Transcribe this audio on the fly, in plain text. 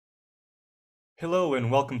Hello and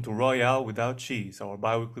welcome to Royale Without Cheese, our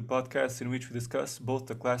bi-weekly podcast in which we discuss both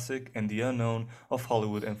the classic and the unknown of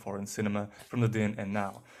Hollywood and foreign cinema from the then and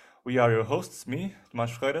now. We are your hosts, me, Tomás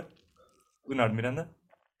Ferreira, Leonardo Miranda.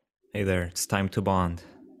 Hey there, it's time to bond.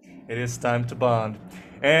 It is time to bond.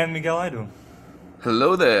 And Miguel Aido.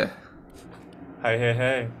 Hello there. Hey, hey,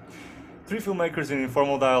 hey. Three filmmakers in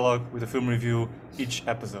informal dialogue with a film review each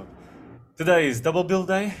episode. Today is Double Bill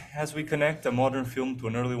Day as we connect a modern film to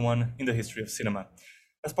an early one in the history of cinema.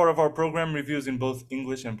 As part of our program, reviews in both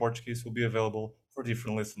English and Portuguese will be available for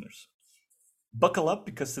different listeners. Buckle up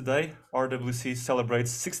because today RWC celebrates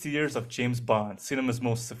 60 years of James Bond, cinema's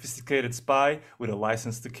most sophisticated spy with a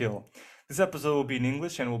license to kill. This episode will be in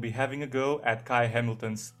English and we'll be having a go at Kai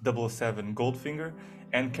Hamilton's 007 Goldfinger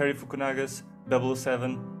and Cary Fukunaga's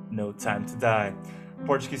 007 No Time to Die.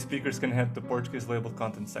 Portuguese speakers can head to the Portuguese labeled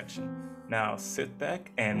content section. Now sit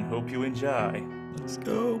back and hope you enjoy. Let's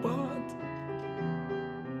go, Bond!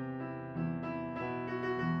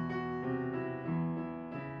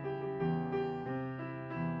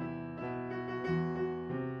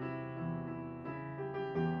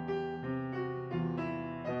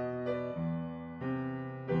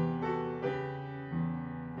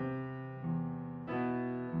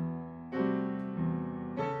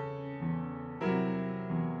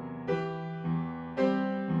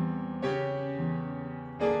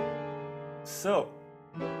 So,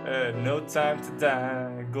 No Time to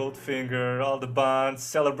Die, Goldfinger, all the Bonds,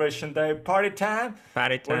 Celebration Day, party time.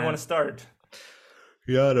 Party Where do you time. want to start?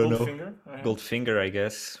 Yeah, I don't Goldfinger? Goldfinger, I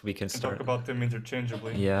guess we can Talk start. about them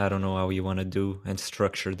interchangeably. Yeah, I don't know how you want to do and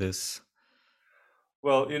structure this.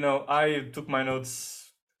 Well, I took my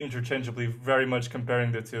notes interchangeably, very much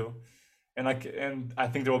comparing the two. And I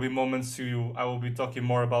think there will be moments I will be talking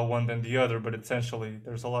more about one than the other, but essentially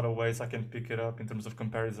there's a lot of ways I can pick it up in terms of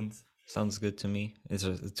comparisons. Sounds good to me.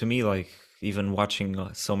 To me, like, even watching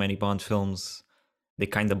so many Bond films, they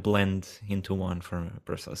kind of blend into one for a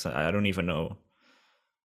person. So I don't even know.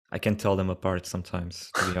 I can tell them apart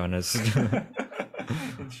sometimes, to be honest.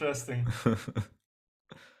 Interesting.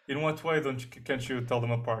 In what way can't you tell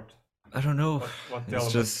them apart? I don't know. What It's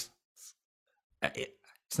elements? just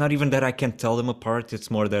it's not even that I can't tell them apart. It's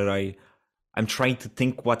more that I'm trying to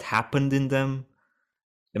think what happened in them,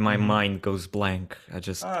 and my mind goes blank. I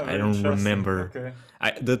Very don't interesting. remember. Okay.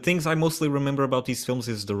 The things I mostly remember about these films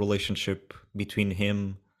is the relationship between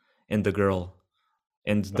him and the girl,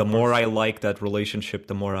 and the more I like that relationship,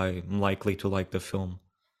 the more I'm likely to like the film.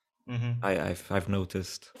 I've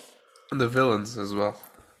noticed. And the villains as well.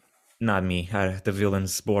 Not me. The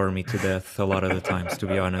villains bore me to death a lot of the times, to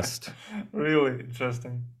be honest. Really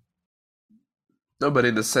interesting. No, but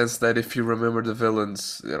in the sense that if you remember the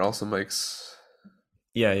villains, it also makes...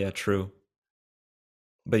 Yeah, true.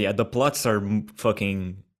 But yeah, the plots are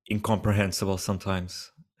fucking incomprehensible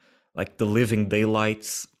sometimes. Like the Living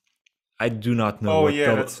Daylights, I do not know what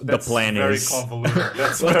the plan very is. Convoluted.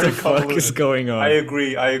 That's What very the fuck convoluted. is going on? I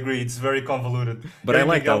agree. It's very convoluted. But I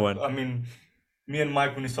like that one. I mean, me and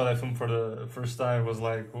Mike, when we saw that film for the first time, was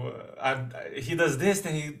like, he does this,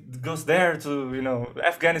 then he goes there to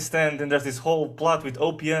Afghanistan. Then there's this whole plot with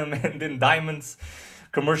opium and then diamonds,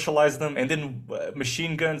 commercialize them, and then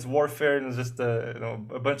machine guns, warfare, and it's just a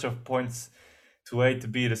bunch of points to A to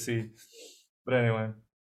B to C. But anyway,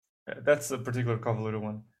 that's a particular convoluted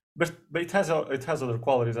one. But it has other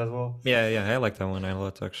qualities as well. Yeah, I like that one a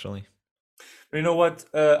lot, actually. But you know what?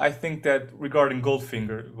 I think that regarding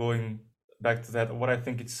Goldfinger, going back to that, what I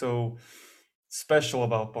think it's so special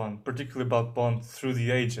about Bond, particularly about Bond through the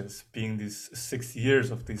ages, being these 60 years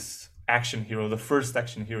of this action hero, the first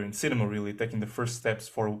action hero in cinema, really taking the first steps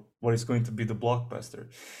for what is going to be the blockbuster,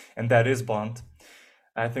 and that is Bond.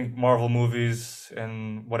 I think Marvel movies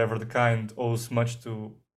and whatever the kind owes much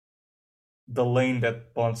to the lane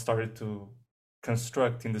that Bond started to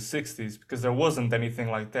construct in the 60s, because there wasn't anything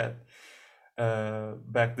like that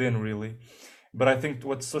back then, really. But I think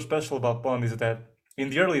what's so special about Bond is that in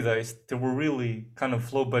the early days, there were really kind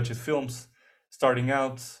of low budget films starting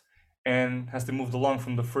out, and as they moved along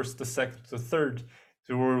from the first, the second, to the third,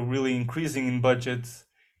 they were really increasing in budget,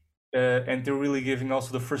 and they're really giving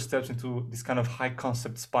also the first steps into this kind of high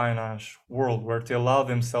concept espionage world where they allow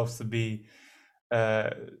themselves to be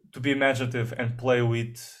imaginative and play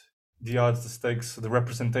with the odds, the stakes, the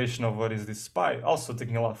representation of what is this spy, also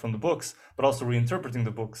taking a lot from the books, but also reinterpreting the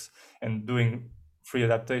books and doing free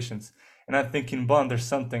adaptations. And I think in Bond, there's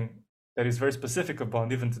something that is very specific of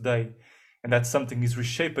Bond, even today, and that something is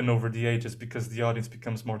reshapen over the ages because the audience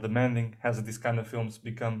becomes more demanding, as these kind of films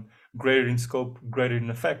become greater in scope, greater in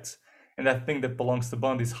effects. And that thing that belongs to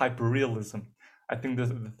Bond is hyper-realism. I think the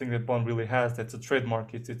thing that Bond really has that's a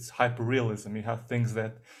trademark, it's hyper-realism. You have things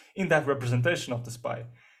that, in that representation of the spy,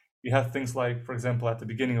 you have things like, for example, at the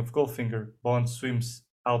beginning of Goldfinger, Bond swims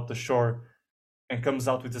out the shore and comes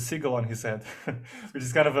out with a seagull on his head, which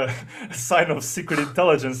is kind of a sign of secret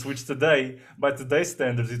intelligence, which today, by today's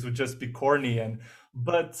standards, it would just be corny.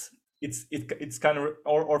 But it's kind of,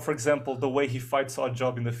 or for example, the way he fights Odd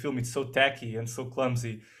Job in the film, it's so tacky and so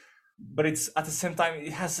clumsy, but it's at the same time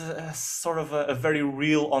it has a sort of a very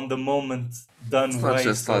real, on the moment done It's way. not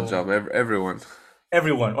just Odd Job, everyone.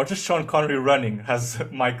 Or just Sean Connery running, as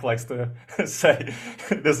Mike likes to say,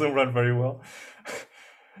 doesn't run very well.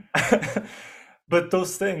 But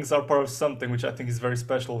those things are part of something which I think is very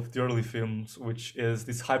special of the early films, which is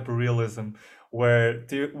this hyper-realism, where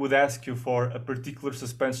they would ask you for a particular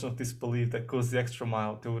suspension of disbelief that goes the extra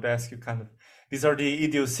mile. They would ask you kind of, these are the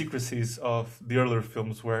idiosyncrasies of the earlier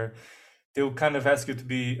films, where they would kind of ask you to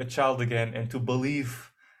be a child again and to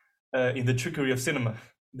believe in the trickery of cinema.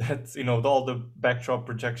 That, all the backdrop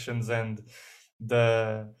projections and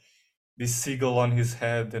this seagull on his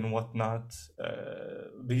head and whatnot,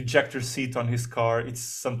 the ejector seat on his car, it's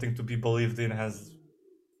something to be believed in as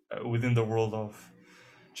within the world of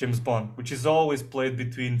James Bond, which is always played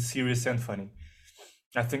between serious and funny.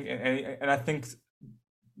 I think, and I think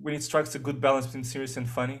when it strikes a good balance between serious and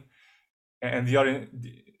funny, and the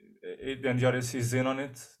audience is in on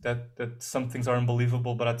it, that some things are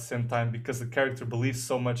unbelievable, but at the same time, because the character believes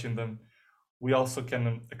so much in them, we also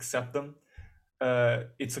can accept them.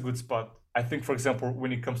 It's a good spot. I think, for example,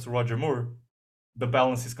 when it comes to Roger Moore, the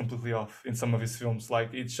balance is completely off in some of his films.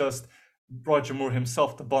 Like, it's just Roger Moore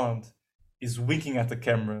himself, the Bond, is winking at the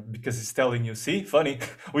camera because he's telling you, "See, funny,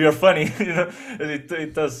 we are funny."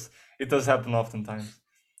 It does happen oftentimes.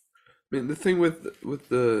 I mean, the thing with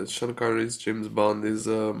the Sean Connery's James Bond is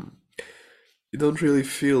you don't really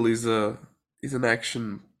feel he's an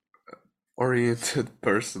action oriented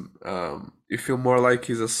person. You feel more like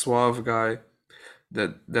he's a suave guy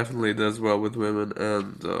that definitely does well with women,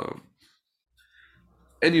 and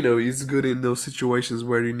he's good in those situations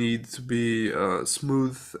where you need to be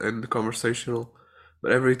smooth and conversational.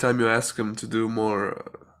 But every time you ask him to do more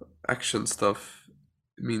action stuff,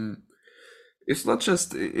 I mean, it's not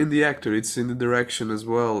just in the actor; it's in the direction as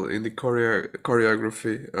well, in the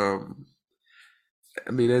choreography.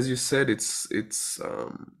 I mean, as you said, it's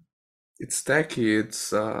tacky.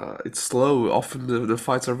 It's slow. Often the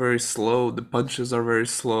fights are very slow. The punches are very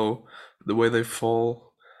slow. The way they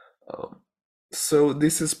fall. So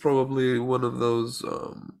this is probably one of those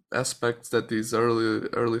aspects that these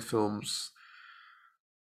early films,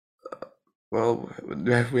 well,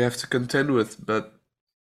 we have to contend with. But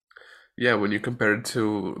yeah, when you compare it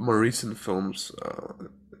to more recent films,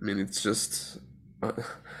 I mean, it's just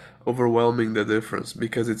overwhelming, the difference,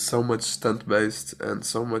 because it's so much stunt based and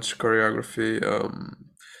so much choreography.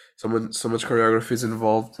 So much choreography is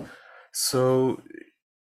involved. So,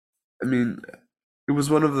 I mean, it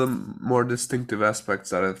was one of the more distinctive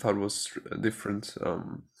aspects that I thought was different,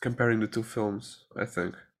 comparing the two films, I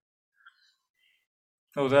think.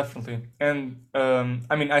 Oh, definitely. And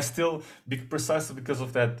I mean, I still, precisely because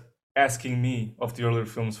of that, asking me of the earlier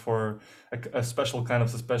films for a special kind of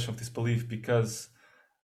suspension of disbelief, because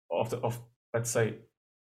of let's say,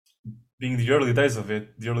 being the early days of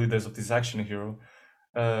it, the early days of this action hero,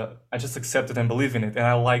 I just accept it and believe in it, and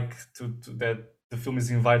I like to that the film is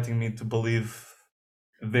inviting me to believe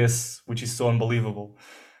this, which is so unbelievable.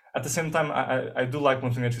 At the same time, I do like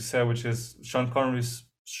one thing that you said, which is Sean Connery's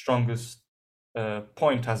strongest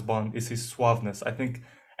point as Bond is his suaveness. I think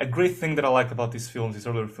a great thing that I like about these films, these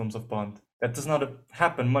earlier films of Bond, that does not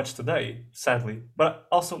happen much today, sadly, but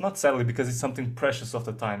also not sadly, because it's something precious of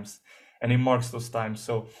the times, and it marks those times.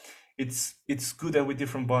 So it's good that with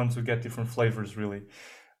different Bonds we get different flavors, really.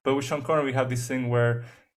 But with Sean Connery, we have this thing where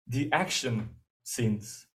the action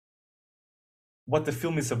scenes, what the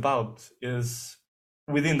film is about, is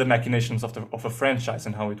within the machinations of a franchise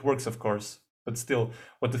and how it works, of course. But still,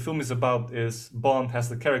 what the film is about is Bond has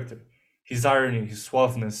the character, his irony, his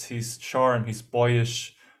suaveness, his charm, his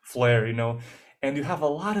boyish flair, and you have a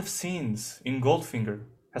lot of scenes in Goldfinger,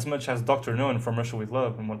 as much as Dr. No from Russia with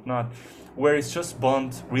Love and whatnot, where it's just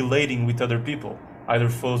Bond relating with other people, either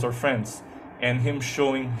foes or friends, and him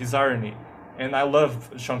showing his irony. And I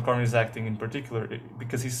love Sean Connery's acting in particular,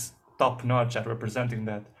 because he's top notch at representing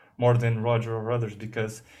that more than Roger or others,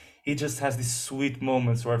 because he just has these sweet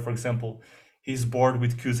moments where, for example, he's bored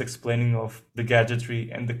with Q's explaining of the gadgetry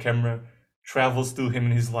and the camera travels to him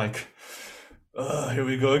and he's like, Here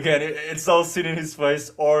we go again. It's all seen in his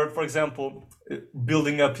face. Or, for example,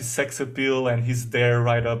 building up his sex appeal, and he's there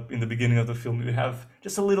right up in the beginning of the film. You have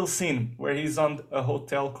just a little scene where he's on a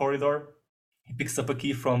hotel corridor. He picks up a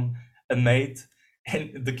key from a maid,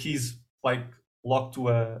 and the key's like locked to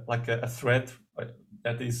a thread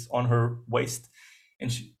that is on her waist,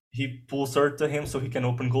 and he pulls her to him so he can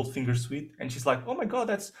open Goldfinger Suite, and she's like, "Oh my God,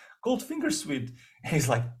 that's Goldfinger Suite," and he's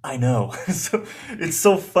like, "I know." So it's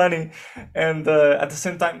so funny, and at the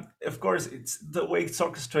same time, of course, it's the way it's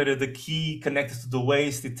orchestrated. The key connected to the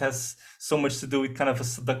waist. It has so much to do with kind of a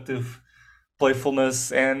seductive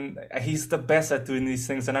playfulness, and he's the best at doing these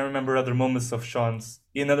things. And I remember other moments of Sean's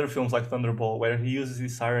in other films like Thunderball, where he uses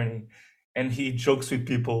this irony and he jokes with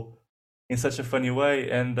people in such a funny way,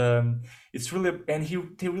 and it's really, and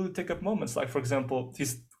they really take up moments, like for example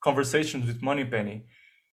his conversations with Moneypenny.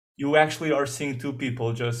 You actually are seeing two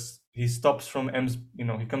people. Just he stops from M's,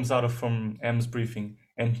 he comes out of from M's briefing,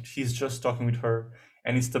 and he's just talking with her,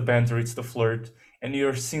 and it's the banter, it's the flirt, and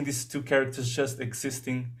you're seeing these two characters just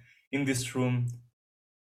existing in this room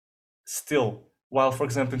still. While, for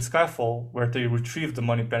example, in Skyfall, where they retrieve the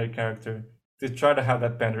Moneypenny character, they try to have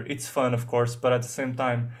that banter. It's fun, of course, but at the same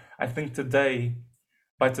time, I think today,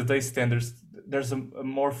 by today's standards, there's a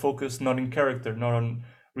more focus not in character, not on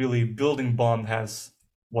really building Bond as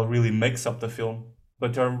what really makes up the film,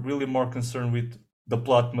 but they're really more concerned with the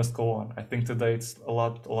plot must go on. I think today it's a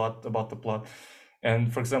lot about the plot.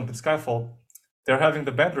 And for example, in Skyfall, they're having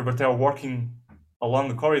the banter, but they're walking along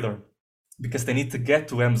the corridor because they need to get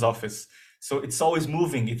to M's office. So it's always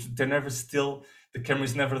moving. They're never still. The camera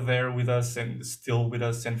is never there with us and still with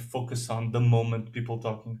us and focus on the moment, people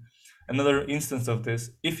talking. Another instance of this,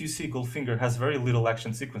 if you see, Goldfinger has very little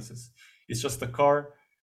action sequences. It's just the car,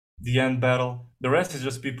 the end battle. The rest is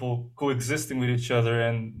just people coexisting with each other.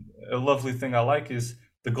 And a lovely thing I like is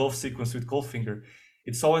the golf sequence with Goldfinger.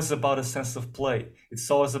 It's always about a sense of play.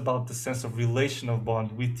 It's always about the sense of relation of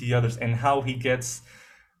Bond with the others and how he gets,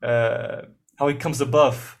 how he comes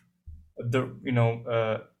above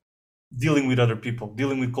the, dealing with other people,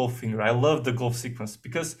 dealing with Goldfinger. I love the golf sequence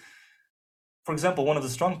because, for example, one of the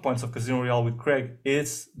strong points of Casino Royale with Craig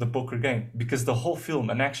is the poker game, because the whole film,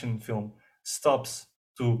 an action film, stops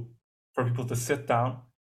for people to sit down,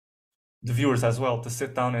 the viewers as well, to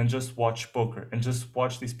sit down and just watch poker and just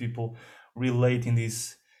watch these people relate in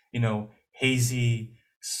this, hazy,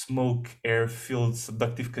 smoke air filled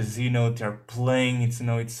seductive casino. They're playing. It's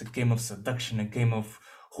a game of seduction, a game of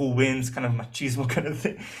who wins, kind of machismo kind of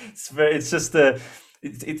thing.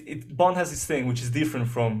 Bond has this thing which is different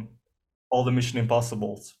from all the Mission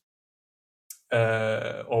Impossibles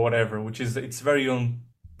or whatever, which is its very own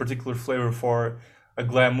particular flavor for a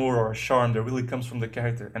glamour or a charm that really comes from the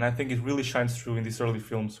character. And I think it really shines through in these early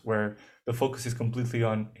films where the focus is completely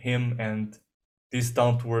on him and these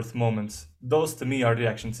down-to-earth moments. Those, to me, are the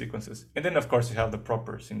action sequences. And then, of course, you have the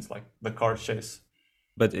proper scenes like the car chase.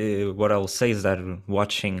 But what I'll say is that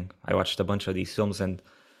I watched a bunch of these films, and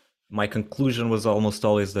my conclusion was almost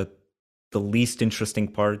always that the least interesting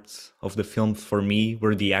parts of the film for me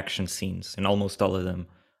were the action scenes, in almost all of them.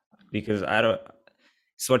 Because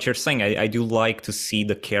it's what you're saying. I do like to see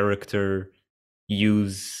the character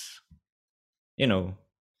use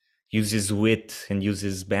his wit and use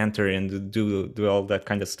his banter and do all that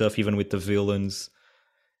kind of stuff, even with the villains.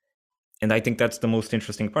 And I think that's the most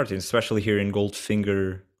interesting part, especially here in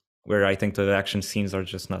Goldfinger, where I think the action scenes are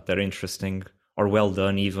just not that interesting or well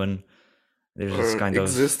done even. They're just kind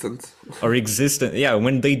existent. Or existent. Yeah,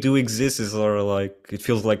 when they do exist, it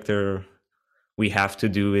feels like we have to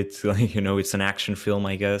do it. It's an action film,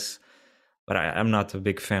 I guess. But I'm not a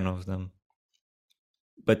big fan of them.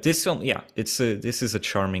 But this film, yeah, this is a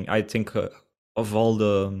charming. I think of all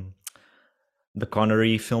the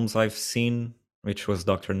Connery films I've seen, which was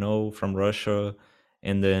Dr. No from Russia,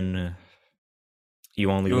 and then You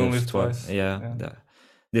Only Live Twice. Yeah.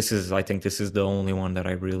 I think this is the only one that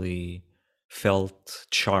I really felt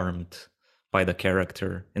charmed by the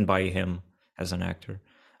character and by him as an actor.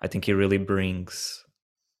 I think he really brings,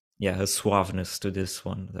 a suaveness to this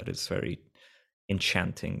one that is very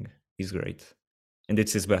enchanting. He's great. And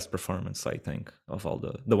it's his best performance, I think, of all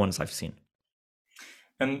the ones I've seen.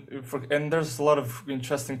 And there's a lot of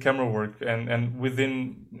interesting camera work, and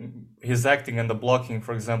within his acting and the blocking,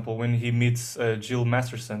 for example, when he meets Jill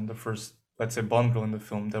Masterson, the first, let's say, Bond girl in the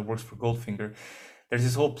film that works for Goldfinger, there's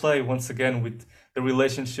this whole play once again with the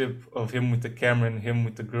relationship of him with the camera and him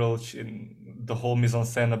with the girl, the whole mise en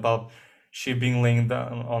scène about she being laying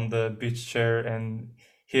down on the beach chair and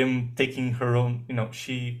him taking her own,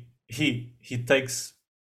 he takes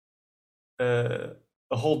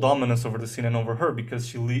a whole dominance over the scene and over her,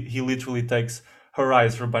 because he literally takes her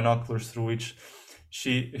eyes, her binoculars, through which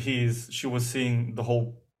she was seeing the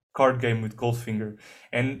whole card game with Goldfinger,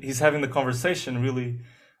 and he's having the conversation really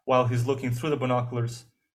while he's looking through the binoculars,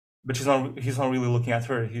 but he's not really looking at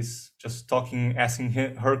her. He's just talking, asking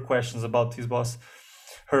her questions about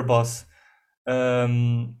her boss,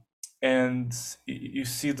 and you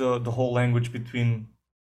see the whole language between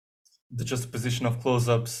the juxtaposition of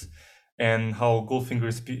close-ups and how Goldfinger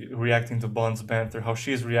is reacting to Bond's banter, how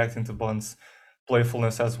she is reacting to Bond's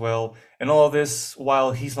playfulness as well, and all of this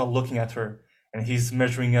while he's not looking at her, and he's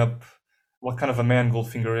measuring up what kind of a man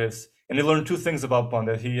Goldfinger is. And you learn two things about Bond.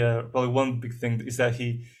 That he probably one big thing is that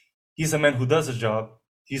he's a man who does a job.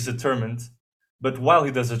 He's determined, but while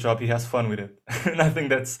he does a job, he has fun with it. And I think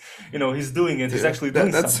that's, he's doing it. He's actually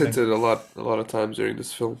doing that's something. hinted a lot of times during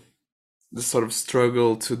this film. This sort of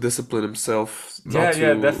struggle to discipline himself, not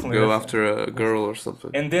to go after a girl or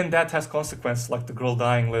something. And then that has consequences, like the girl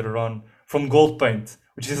dying later on from gold paint,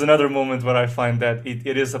 which is another moment where I find that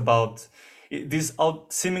it is about these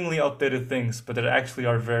seemingly outdated things, but that actually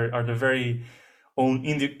are the very own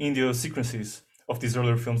idiosyncrasies of these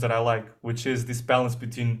earlier films that I like, which is this balance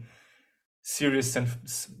between serious and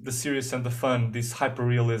the fun, this hyper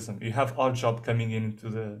realism. You have Oddjob coming into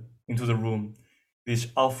the room, this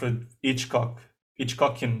Alfred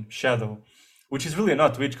Hitchcockian shadow, which is really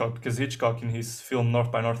not Hitchcock, because Hitchcock in his film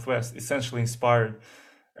North by Northwest essentially inspired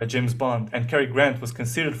James Bond, and Cary Grant was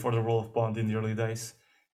considered for the role of Bond in the early days.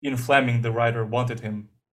 Ian Fleming, the writer, wanted him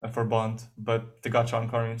for Bond, but they got Sean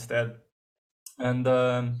Connery instead. And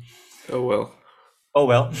oh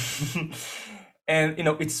well. And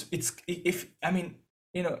it's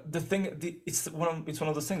one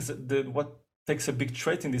of those things that what takes a big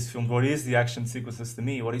trait in this film, what is the action sequences to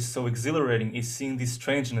me, what is so exhilarating is seeing this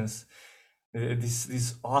strangeness,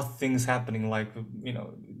 these odd things happening, like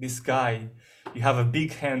this guy, you have a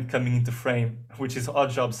big hand coming into frame, which is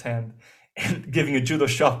Oddjob's hand, and giving a judo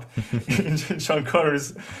chop in Sean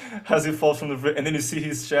Connery's as he falls from the, and then you see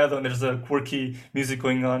his shadow and there's a quirky music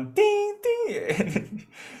going on, ding ding.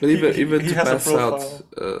 But even to pass out,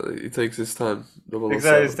 he takes his time.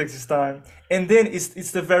 Exactly, he takes his time, and then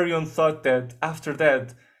it's the very own thought that after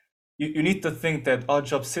that, you need to think that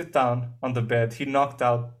Oddjob sit down on the bed. He knocked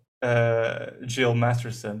out Jill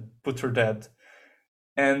Masterson, put her dead.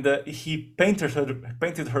 And he painted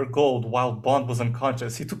her gold while Bond was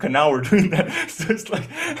unconscious. He took an hour doing that. So it's like,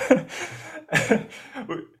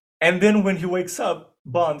 and then when he wakes up,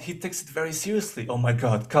 Bond, he takes it very seriously. Oh my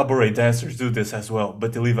God, cabaret dancers do this as well,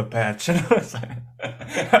 but they leave a patch.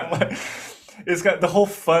 It's got the whole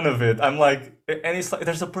fun of it. I'm like, and it's like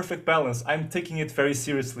there's a perfect balance. I'm taking it very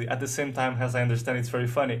seriously at the same time as I understand it's very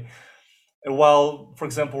funny. While, for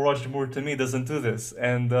example, Roger Moore to me doesn't do this,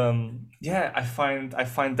 and I find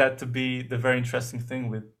that to be the very interesting thing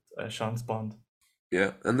with Sean's Bond.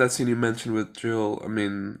 Yeah, and that scene you mentioned with Jill, I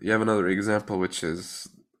mean, you have another example, which is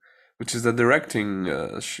the directing,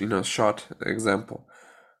 shot example,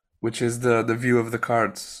 which is the view of the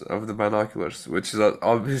cards of the binoculars, which is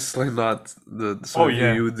obviously not the sort of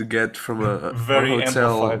view you would get from a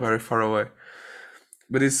hotel amplified, very far away.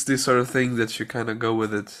 But it's this sort of thing that you kind of go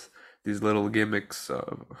with it. These little gimmicks,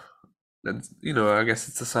 and I guess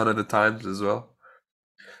it's a sign of the times as well.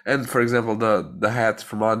 And for example, the hat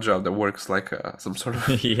from Oddjob that works like some sort of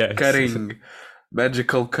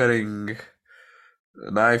magical cutting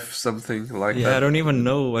knife, something like that. Yeah, I don't even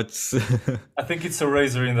know what's. I think it's a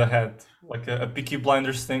razor in the hat, like a Peaky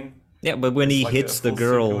Blinders thing. Yeah, but when he hits the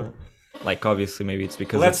girl. Circular. Like obviously, maybe it's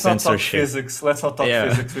because of censorship. Let's not talk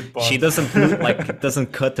physics with Bond. She doesn't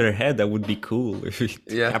doesn't cut her head. That would be cool if it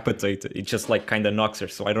decapitated. It just like kind of knocks her.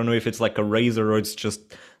 So I don't know if it's like a razor or it's just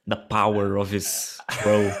the power of his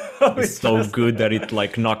throw is so good that it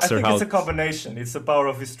like knocks her out. I think it's a combination. It's the power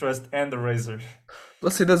of his trust and the razor.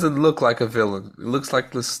 Plus, he doesn't look like a villain. He looks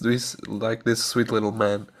like this sweet little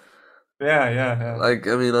man. Yeah. Like,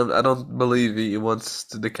 I mean, I don't believe he wants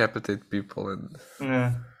to decapitate people and.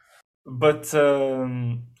 Yeah. But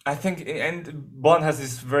I think, and Bond has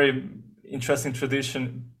this very interesting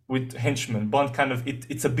tradition with henchmen. Bond kind of,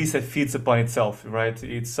 it's a beast that feeds upon itself, right?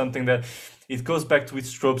 It's something that, it goes back to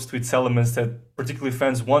its tropes, to its elements that particularly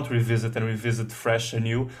fans want to revisit fresh and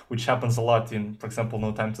new, which happens a lot in, for example,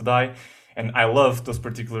 No Time to Die. And I love those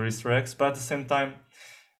particular Easter eggs, but at the same time,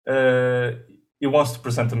 it wants to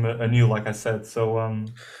present them anew, like I said. So,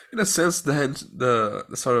 in a sense, the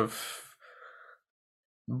sort of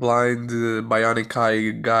blind bionic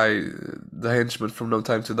eye guy, the henchman from No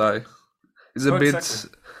Time to Die, is a bit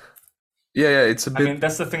Yeah, it's a I mean, bit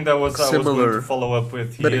that's the thing that I was going to similar. follow up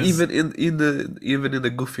with. He But is, even in the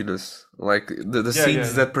goofiness, like the yeah, yeah, scenes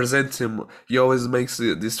yeah. that present him, he always makes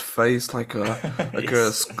this face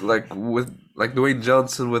Yes. like with like Dwayne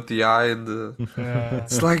Johnson with the eye and the. Yeah.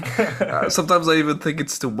 It's like sometimes I even think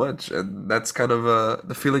it's too much, and that's kind of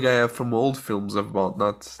the feeling I have from old films of Bond,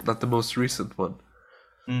 not the most recent one.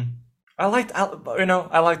 Mm. I like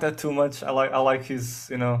that too much. I like his,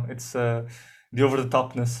 it's the over the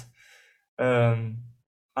topness. Um,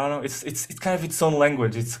 I don't know. It's kind of its own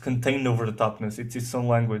language. It's contained over the topness. It's its own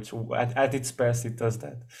language. At its best, it does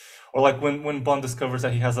that. Or like when Bond discovers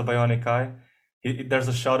that he has a bionic eye, there's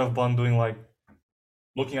a shot of Bond doing like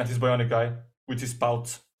looking at his bionic eye with his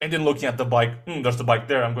pouch, and then looking at the bike. There's the bike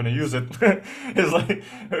there. I'm gonna use it. It's like,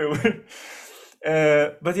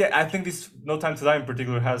 but yeah, I think this No Time to Die in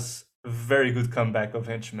particular has a very good comeback of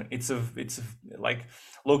henchmen. Like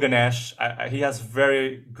Logan Ash. He has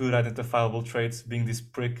very good identifiable traits, being this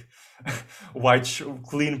prick,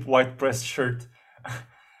 clean white pressed shirt,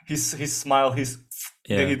 his smile, his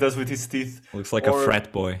that Yeah, he does with his teeth, looks like a or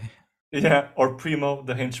frat boy. yeah, or Primo,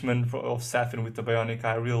 the henchman of Safin with the bionic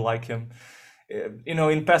eye. I really like him.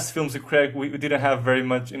 In past films with Craig, we didn't have very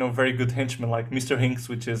much, very good henchmen like Mr. Hinks,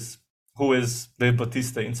 who is Dave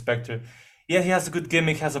Bautista, Inspector. Yeah, he has a good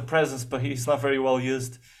gimmick, has a presence, but he's not very well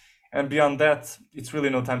used. And beyond that, it's really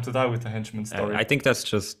No Time to Die with the henchman story. I think that's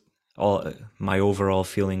just all my overall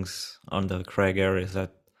feelings on the Craig era is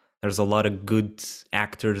that there's a lot of good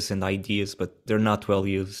actors and ideas, but they're not well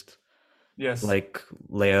used. Yes. Like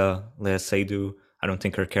Leia Seydoux, I don't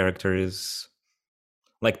think her character is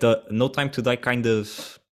like the No Time to Die kind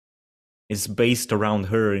of is based around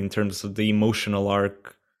her in terms of the emotional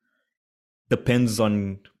arc depends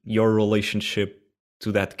on your relationship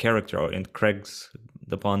to that character and Craig's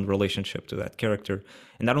the Bond relationship to that character.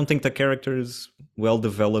 And I don't think the character is well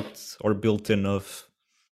developed or built enough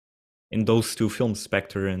in those two films,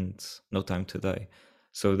 Spectre and No Time to Die.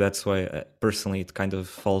 So that's why personally it kind of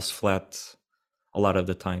falls flat a lot of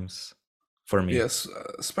the times for me. Yes,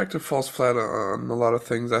 Spectre falls flat on a lot of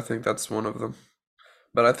things. I think that's one of them.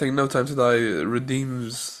 But I think No Time to Die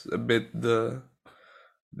redeems a bit the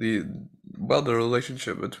the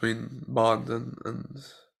relationship between Bond and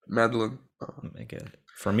Madeline. I guess.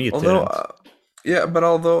 For me, it Although, didn't.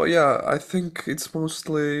 yeah, I think it's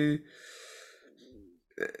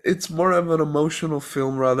more of an emotional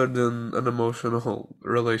film rather than an emotional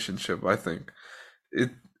relationship. I think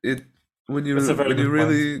it it That's a very good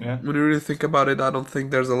point. Yeah. when you really think about it, I don't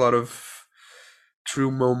think there's a lot of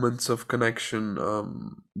true moments of connection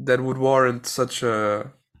that would warrant such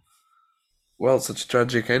a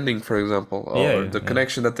tragic ending, for example, or the Yeah.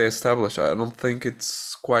 connection that they establish. I don't think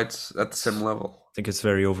it's quite at the same level. I think it's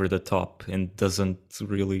very over the top and doesn't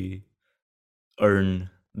really earn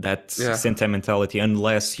that Yeah. sentimentality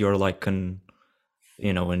unless you're like an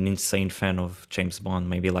insane fan of James Bond,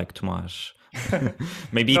 maybe like Tomás.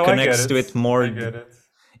 Maybe he No, connects to it more. I get it.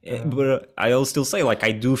 Yeah. But I'll still say, like,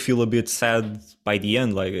 I do feel a bit sad by the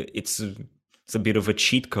end. Like, it's a bit of a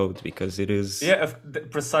cheat code because it is. Yeah,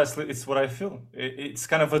 precisely. It's what I feel. It's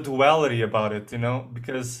kind of a duality about it,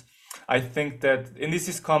 because I think that, and this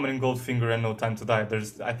is common in Goldfinger and No Time to Die.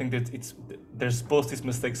 I think that there's both these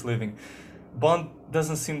mistakes living. Bond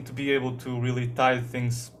doesn't seem to be able to really tie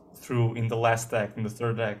things through in the last act, in the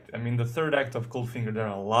third act. I mean, the third act of Goldfinger, there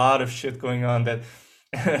are a lot of shit going on that,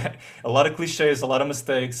 a lot of cliches, a lot of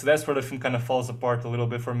mistakes. So that's where the film kind of falls apart a little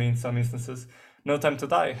bit for me in some instances. No Time to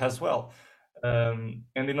Die as well. And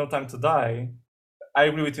in No Time to Die, I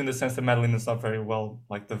agree with you in the sense that Madeline is not very well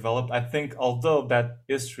developed. I think although that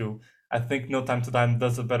is true, I think No Time to Die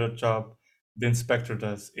does a better job than Spectre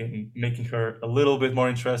does in making her a little bit more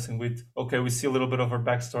interesting we see a little bit of her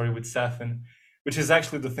backstory with Safin, which is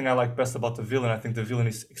actually the thing I like best about the villain. I think the villain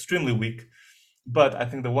is extremely weak. But I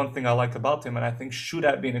think the one thing I like about him, and I think should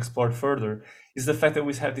have been explored further, is the fact that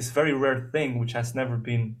we have this very rare thing which has never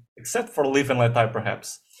been, except for Live and Let Die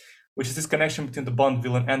perhaps, which is this connection between the Bond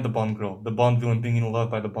villain and the Bond girl. The Bond villain being in love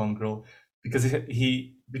by the Bond girl, because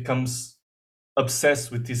he becomes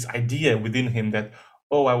obsessed with this idea within him that,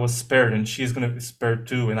 oh, I was spared and she's going to be spared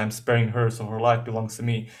too, and I'm sparing her, so her life belongs to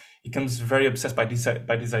me. He becomes very obsessed by this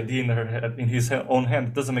idea in her head, in his own hand.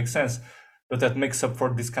 It doesn't make sense, but that makes up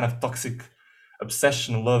for this kind of toxic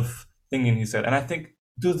obsession, love thing in his head. And I think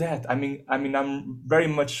do that. I mean, I'm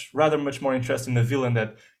rather much more interested in the villain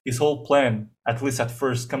that his whole plan, at least at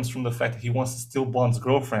first, comes from the fact that he wants to steal Bond's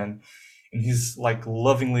girlfriend, and he's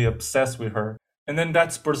lovingly obsessed with her. And then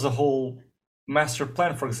that spurs a whole master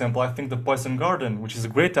plan. For example, I think the Poison Garden, which is a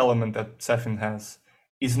great element that Safin has,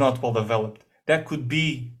 is not well developed. That could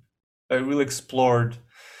be really explored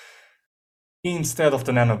instead of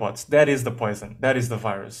the nanobots. That is the poison. That is the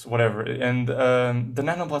virus, whatever. And the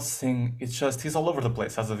nanobots thing, it's just, he's all over the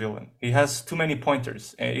place as a villain. He has too many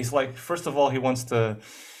pointers. He's like, first of all, he wants to,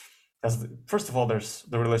 first of all, there's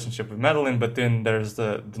the relationship with Madeline, but then there's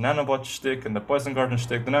the nanobot shtick and the poison garden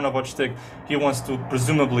shtick. The nanobot shtick, he wants to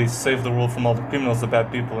presumably save the world from all the criminals, the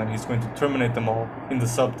bad people, and he's going to terminate them all in the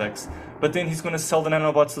subtext. But then he's going to sell the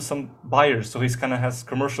nanobots to some buyers, so he's kind of has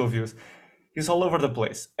commercial views. He's all over the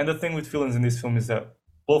place. And the thing with villains in this film is that,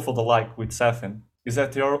 both of the like with Safin, is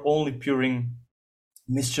that they are only puring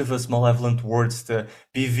mischievous, malevolent words to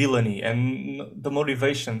be villainy, and the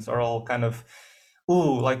motivations are all kind of,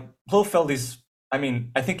 like Blofeld is, I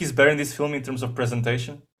mean, I think he's better in this film in terms of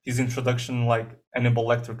presentation. His introduction, like Hannibal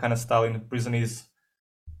Lecter kind of style in prison, is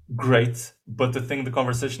great, but the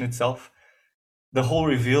conversation itself, the whole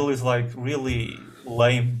reveal is like really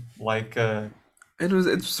lame. Like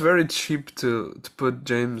it's very cheap to put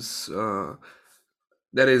James.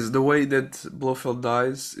 That is, the way that Blofeld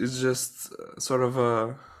dies is just sort of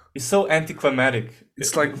a. It's so anticlimactic.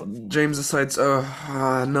 It's like James decides,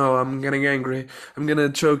 no, I'm getting angry. I'm gonna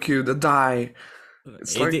choke you to die.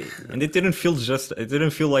 It's and it didn't feel just. It didn't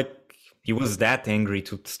feel like he was that angry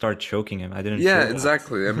to start choking him. I didn't. Yeah, feel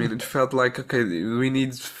exactly. I mean, it felt like, okay, we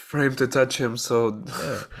need for him to touch him, so.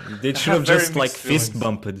 Yeah. They should have just like fist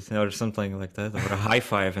bumped or something like that, or a high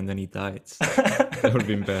five, and then he died. That would have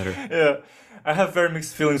been better. Yeah. I have very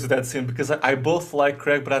mixed feelings with that scene because I both like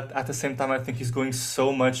Craig, but at the same time, I think he's going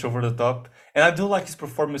so much over the top. And I do like his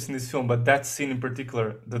performance in this film, but that scene in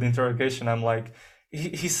particular, the interrogation, I'm like,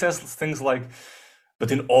 he says things like, but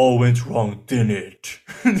then all went wrong, didn't it?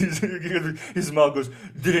 His mouth goes,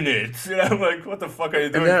 didn't it? And I'm like, what the fuck are you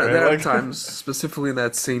doing? And there are times, specifically in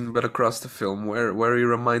that scene, but across the film, where he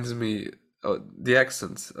reminds me of the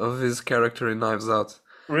accent of his character in Knives Out.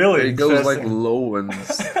 Really? He goes like low and...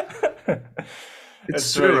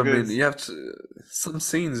 It's true. I mean, you have to, some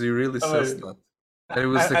scenes he really says that. And he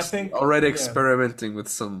was already experimenting with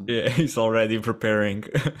some. Yeah, he's already preparing.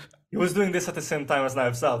 He was doing this at the same time as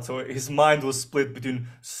Knives Out, so his mind was split between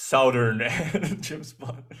Southern and James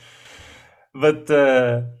Bond. But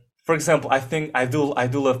for example, I think I do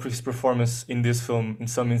love his performance in this film in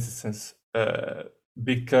some instances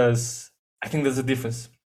because I think there's a difference,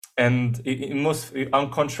 and in most,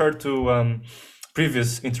 on contrary to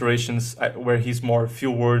previous iterations where he's more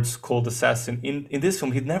few words, cold assassin. In this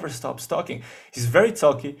film, he never stops talking. He's very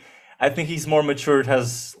talky. I think he's more matured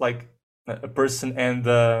as like a person and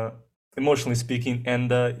emotionally speaking,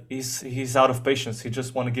 and he's out of patience. He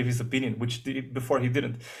just want to give his opinion, which before he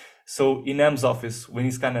didn't. So in M's office, when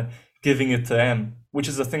he's kind of giving it to M, which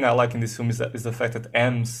is the thing I like in this film, is the fact that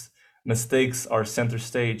M's mistakes are center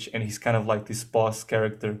stage, and he's kind of like this boss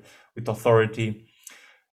character with authority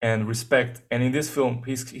and respect. And in this film,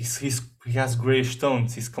 he has grayish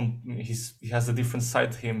tones. He has a different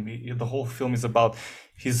side to him. The whole film is about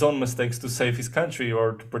his own mistakes to save his country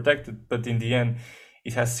or to protect it, but in the end,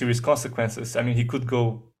 it has serious consequences. I mean, he could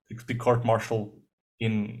be court-martialed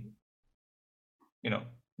in,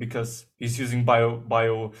 because he's using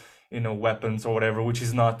bio weapons or whatever, which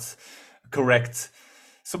is not correct.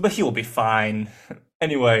 So, but he will be fine.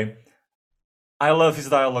 Anyway, I love his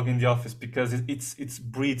dialogue in the office because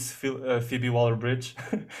it breeds Phoebe Waller-Bridge.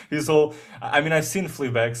 He's all, I mean, I've seen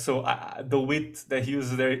Fleabag, so the wit that he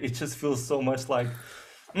uses there, it just feels so much like.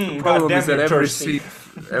 The problem is that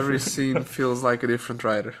every scene feels like a different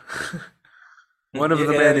writer. One of the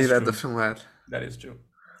many that the film had. That is true.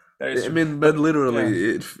 I mean, but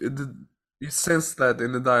literally, you sense that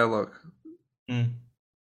in the dialogue.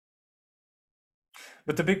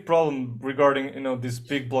 But the big problem regarding these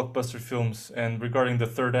big blockbuster films and regarding the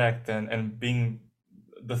third act and being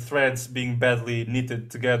the threads being badly knitted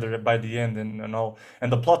together by the end and all,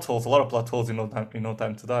 and the plot holes, a lot of plot holes in No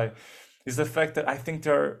Time to Die, is the fact that I think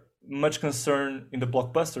they're much concerned in the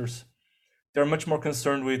blockbusters. They're much more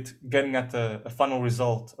concerned with getting at a final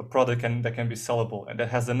result, a product that can be sellable and that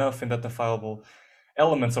has enough identifiable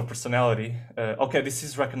elements of personality. Okay, this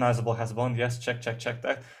is recognizable as Bond. Yes, check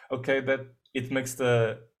that. Okay, that it makes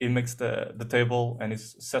the table and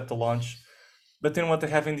is set to launch. But then what they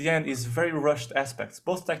have in the end is very rushed aspects,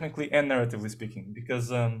 both technically and narratively speaking,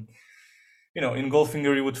 because in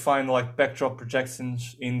Goldfinger you would find like backdrop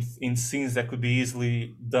projections in scenes that could be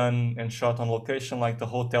easily done and shot on location, like the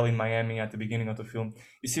hotel in Miami at the beginning of the film.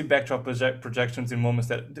 You see backdrop projections in moments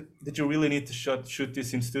that you really need to shoot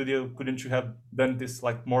this in studio. Couldn't you have done this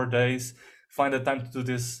like more days? Find the time to do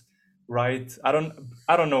this right? I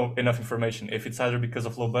don't know enough information if it's either because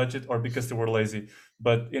of low budget or because they were lazy.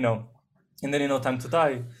 But And then in No Time to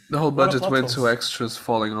Die, The whole what a budget plot went to holes. extras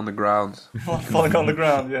falling on the ground. Falling on the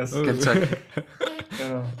ground, yes. Kentucky. You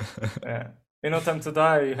know, yeah. In No Time to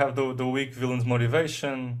Die, you have the weak villain's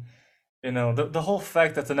motivation. You know, the whole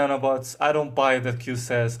fact that the nanobots, I don't buy that Q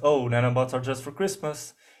says, oh, nanobots are just for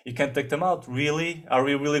Christmas. You can't take them out. Really? Are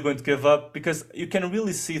we really going to give up? Because you can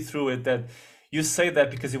really see through it that you say that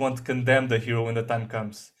because you want to condemn the hero when the time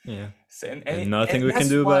comes. Yeah. So, and nothing we can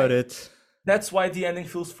do about it. That's why the ending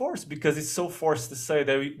feels forced, because it's so forced to say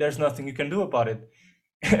that there's nothing you can do about it.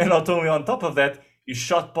 And not only on top of that, you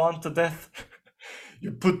shot Bond to death.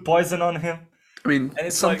 You put poison on him. I mean,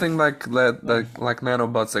 something like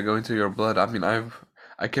nanobots that go into your blood. I mean,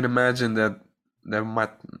 I can imagine that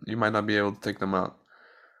you might not be able to take them out.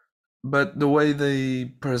 But the way they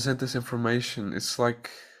present this information, it's like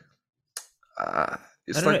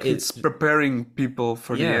it's preparing people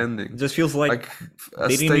for the ending. It just feels like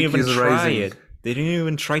they didn't even try it. They didn't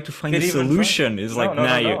even try to find a solution. It's like,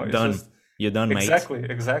 nah, you're done. You're done, mate.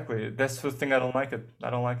 Exactly. That's the thing I don't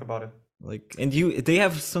like about it. Like, and they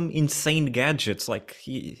have some insane gadgets. Like,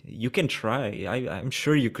 you can try. I'm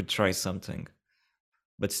sure you could try something,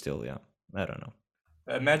 but still, yeah, I don't know.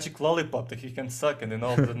 A magic lollipop that he can suck, and then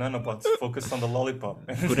all the nanobots focus on the lollipop.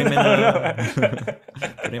 Put him in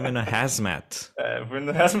a hazmat. We're in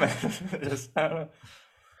the hazmat. Just, I don't know.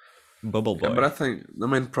 Bubble boy. Yeah, but I think the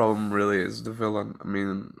main problem really is the villain. I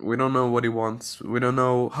mean, we don't know what he wants. We don't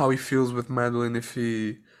know how he feels with Madeline, if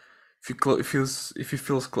he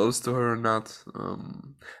feels close to her or not.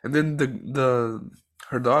 And then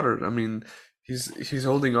her daughter. I mean, he's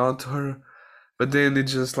holding on to her, but then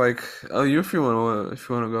it's just like, oh, if you wanna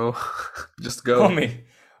go, just go.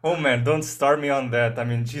 Oh man, don't start me on that. I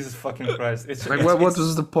mean, Jesus fucking Christ! It's like, what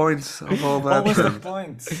was the point of all that? What was the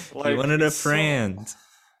point? Like, he wanted a friend.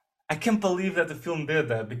 I can't believe that the film did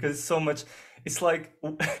that, because it's so much. It's like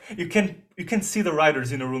you can see the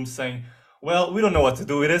writers in a room saying, well, we don't know what to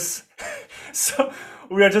do with this, so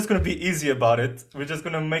we are just going to be easy about it. We're just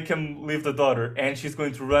going to make him leave the daughter, and she's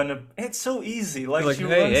going to run. It's so easy. Like she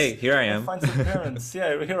hey, here I am. Finds her parents.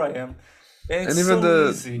 Yeah, here I am. And even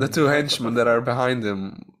the two henchmen that are behind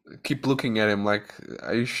him keep looking at him like,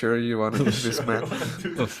 are you sure you want to do this, man?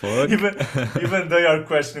 The fuck? Even they are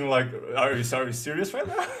questioning, like, are you serious right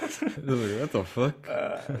now? What the fuck?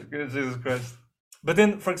 Jesus Christ. But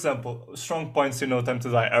then, for example, strong points in No Time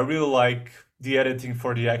to Die. I really like the editing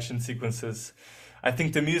for the action sequences. I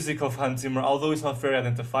think the music of Hans Zimmer, although it's not very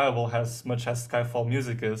identifiable as much as Skyfall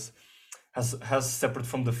music is, has separate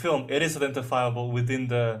from the film, it is identifiable within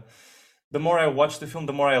the more I watch the film,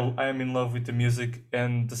 the more I am in love with the music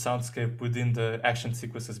and the soundscape within the action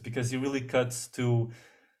sequences, because it really cuts to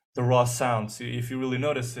the raw sounds. If you really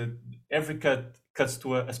notice it, every cut cuts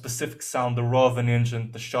to a specific sound, the roar of an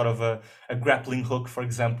engine, the shot of a grappling hook, for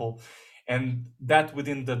example. And that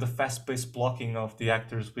within the fast-paced blocking of the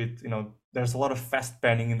actors with, there's a lot of fast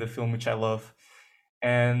panning in the film, which I love.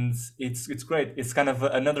 And it's great. It's kind of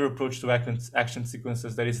another approach to action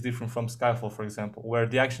sequences that is different from Skyfall, for example, where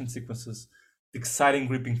the action sequences, the exciting,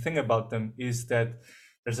 gripping thing about them is that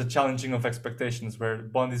there's a challenging of expectations, where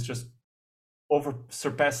Bond is just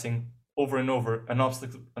surpassing over and over an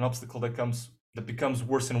obstacle that becomes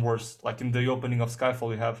worse and worse. Like in the opening of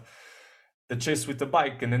Skyfall, you have the chase with the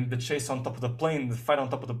bike, and then the chase on top of the plane, the fight on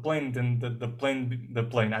top of the plane, then the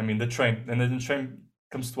train, and then the train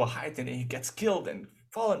comes to a height and he gets killed and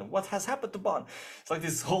fallen. What has happened to Bond? It's like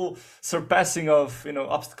this whole surpassing of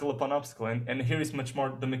obstacle upon obstacle, and here is much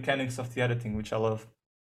more the mechanics of the editing, which I love.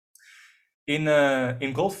 In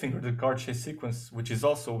Goldfinger, the car chase sequence, which is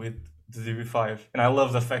also with the DB5, and I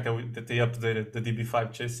love the fact that they updated the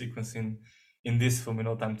DB5 chase sequence in this film in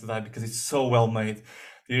No Time to Die, because it's so well made.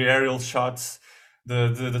 The aerial shots,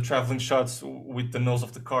 the traveling shots with the nose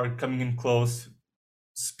of the car coming in close,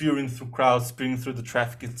 spearing through crowds, spearing through the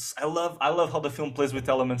traffic. I love how the film plays with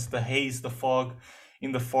elements, the haze, the fog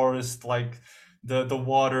in the forest, like the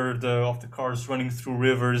water of the cars running through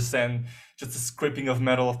rivers, and just the scraping of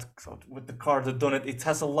metal with the car, the donut. It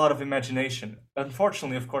has a lot of imagination.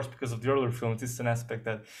 Unfortunately, of course, because of the earlier films, it's an aspect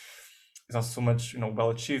that is not so much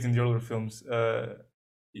well achieved in the earlier films,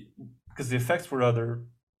 because the effects were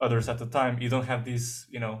others at the time. You don't have these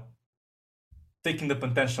taking the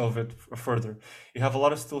potential of it further. You have a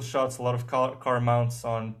lot of still shots, a lot of car mounts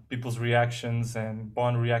on people's reactions, and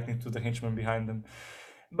Bond reacting to the henchmen behind them.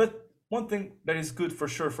 But one thing that is good for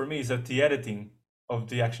sure for me is that the editing of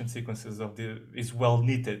the action sequences is well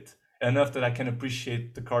knitted, enough that I can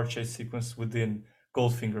appreciate the car chase sequence within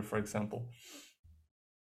Goldfinger, for example.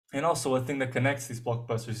 And also a thing that connects these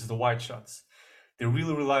blockbusters is the wide shots. They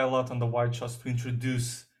really rely a lot on the wide shots to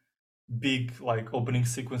introduce big like opening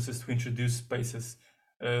sequences to introduce spaces,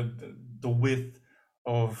 the width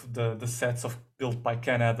of the sets of built by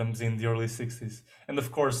Ken Adams in the early 60s. And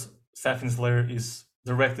of course, Safin's lair is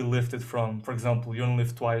directly lifted from, for example, You Only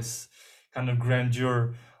Live Twice, kind of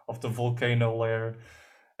grandeur of the volcano lair,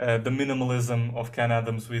 the minimalism of Ken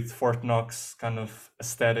Adams with Fort Knox kind of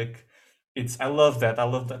aesthetic. I love that. I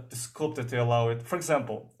love that the scope that they allow it. For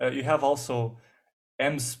example, you have also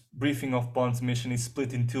M's briefing of Bond's mission is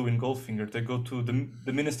split in two in Goldfinger. They go to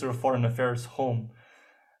the Minister of Foreign Affairs' home,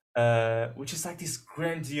 which is like this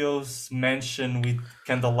grandiose mansion with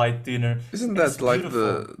candlelight dinner. Isn't that like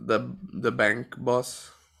the bank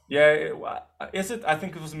boss? Yeah, is it? I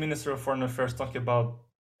think it was the Minister of Foreign Affairs talking about,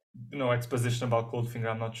 exposition about Goldfinger.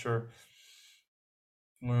 I'm not sure.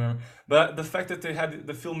 But the fact that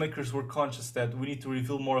the filmmakers were conscious that we need to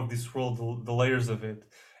reveal more of this world, the layers of it,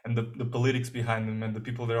 and the politics behind them, and the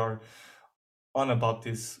people that are on about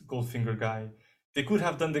this Goldfinger guy. They could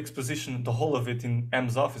have done the exposition, the whole of it, in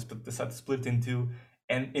M's office, but decided to split into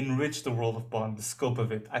and enrich the world of Bond, the scope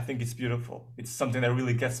of it. I think it's beautiful. It's something that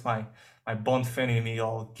really gets my Bond fan in me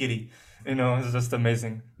all giddy. It's just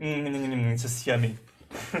amazing. It's just yummy.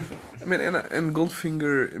 I mean, and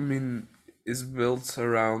Goldfinger, I mean, is built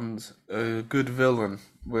around a good villain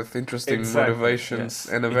with interesting motivations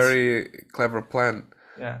and a very clever plan.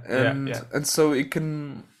 And so it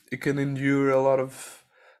can endure a lot of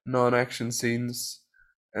non-action scenes,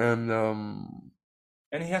 and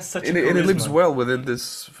he has such and it lives well within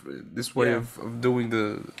this way of doing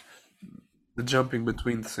the jumping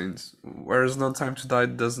between the scenes, whereas No Time to Die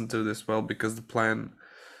doesn't do this well because the plan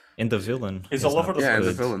and the villain is all over the place. And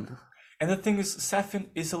the villain. And the thing is, Safin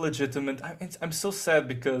is a legitimate. I'm so sad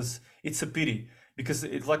because it's a pity. Because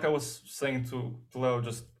it's like I was saying to Leo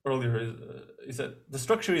just earlier, is that the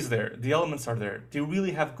structure is there, the elements are there. They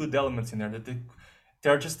really have good elements in there. That they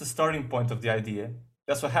are just the starting point of the idea.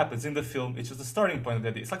 That's what happens in the film. It's just the starting point of the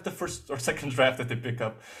idea. It's like the first or second draft that they pick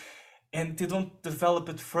up, and they don't develop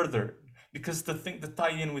it further. Because the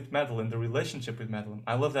tie-in with Madeline, the relationship with Madeline,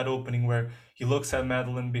 I love that opening where he looks at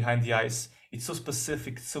Madeline behind the ice. It's so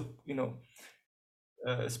specific, so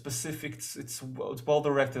specific. It's well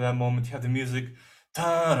directed. That moment, you have the music,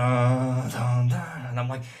 and I'm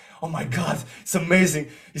like, oh my god, it's amazing.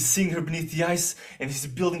 He's seeing her beneath the ice, and he's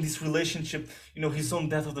building this relationship. His own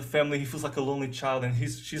death of the family. He feels like a lonely child, and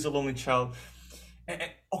she's a lonely child. And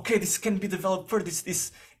okay, this can be developed further. This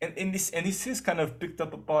is kind of picked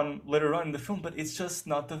up upon later on in the film, but it's just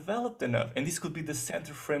not developed enough. And this could be the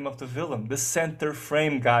center frame of the villain. The center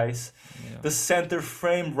frame, guys. Yeah. The center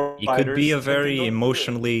frame. He could be a very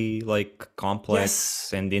emotionally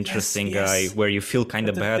complex and interesting guy, where you feel kind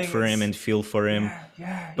of bad for him and feel for him.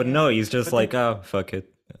 But no, he's just fuck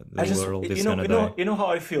it. The world is gonna die. You know how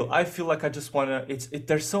I feel? I feel like I just wanna.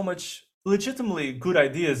 There's so much legitimately good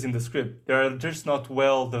ideas in the script. They're just not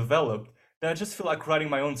well developed. That I just feel like writing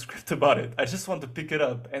my own script about it. I just want to pick it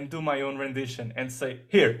up and do my own rendition and say,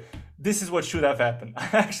 here, this is what should have happened. I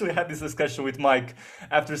actually had this discussion with Mike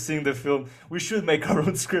after seeing the film. We should make our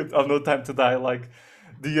own script of No Time to Die, like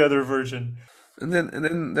the other version. And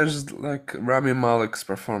then there's Rami Malek's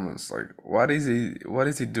performance. What is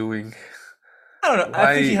he doing? I don't know.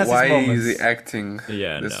 I think he has his moments. Why is he acting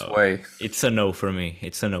this way? It's a no for me.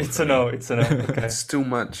 It's a no. It's a no. Okay. It's too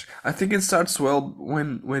much. I think it starts well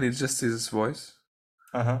when it's just his voice.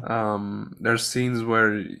 There's scenes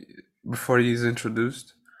where before he's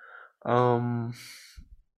introduced. I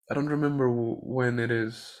don't remember when it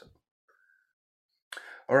is.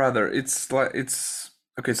 Or rather, it's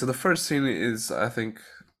okay. So the first scene is, I think,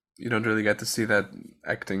 you don't really get to see that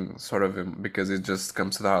acting sort of him because it just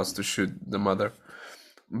comes to the house to shoot the mother.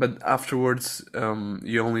 But afterwards,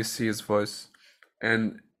 you only see his voice.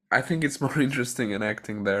 And I think it's more interesting in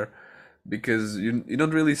acting there because you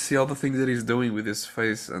don't really see all the things that he's doing with his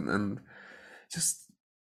face and just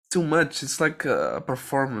too much. It's like a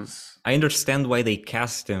performance. I understand why they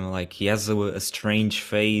cast him. He has a strange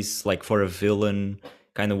face, for a villain,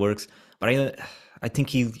 kind of works. But I think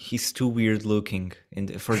he's too weird looking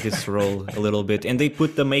for this role a little bit. And they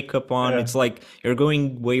put the makeup on. Yeah. It's like you're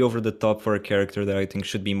going way over the top for a character that I think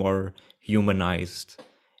should be more humanized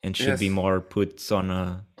and should be more put on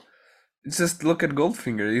a... Just look at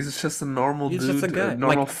Goldfinger. He's just a normal dude, just a guy.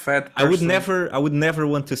 Normal fat person. I would never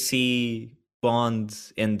want to see Bond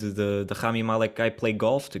and the Rami Malek guy play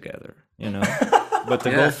golf together, But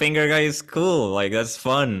the Goldfinger guy is cool. That's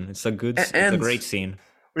fun. It's a great scene.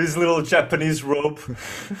 With his little Japanese robe.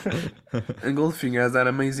 And Goldfinger has that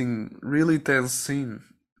amazing, really tense scene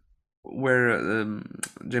where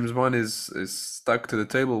James Bond is stuck to the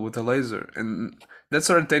table with a laser, and that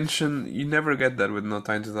sort of tension you never get that with No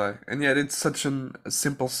Time to Die, and yet it's such a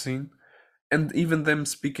simple scene, and even them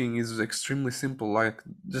speaking is extremely simple, like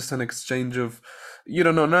just an exchange of, you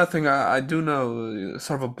don't know nothing, I do know,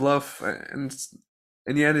 sort of a bluff, and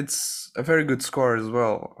yet it's a very good score as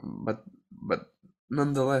well, but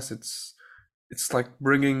nonetheless it's like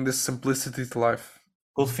bringing this simplicity to life.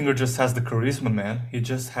 Goldfinger just has the charisma, man. He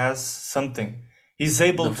just has something. He's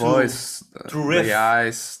able The voice, to riff. the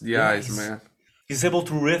eyes, man. He's able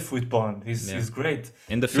to riff with Bond. He's great.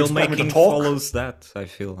 And the You expect me to filmmaking talk? follows that. I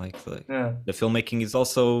feel like Yeah. the filmmaking is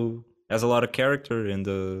also has a lot of character, and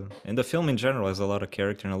the film in general has a lot of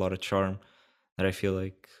character and a lot of charm that I feel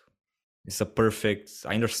like it's a perfect.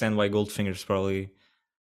 I understand why Goldfinger is probably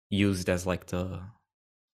used as like the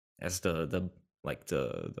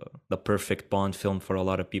perfect Bond film for a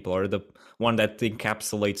lot of people, or the one that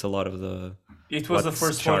encapsulates a lot of the. It was the what's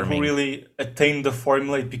first charming. one who really attained the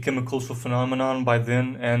formula. It became a cultural phenomenon by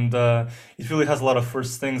then, and it really has a lot of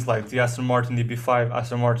first things like the Aston Martin DB5.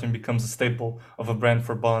 Aston Martin becomes a staple of a brand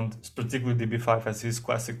for Bond, particularly DB5 as his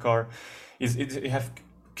classic car. You have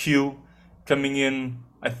Q coming in,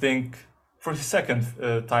 I think, for his second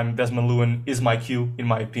time. Desmond Llewellyn is my Q, in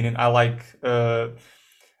my opinion. I like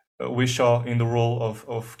Wishaw in the role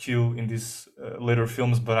of Q in these later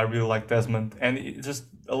films, but I really like Desmond, and just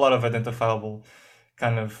a lot of identifiable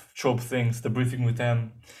kind of trope things. The briefing with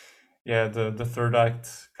them, yeah, the third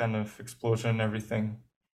act kind of explosion and everything.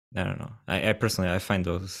 I don't know. I personally find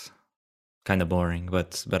those kind of boring,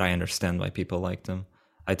 but I understand why people like them.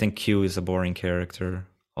 I think Q is a boring character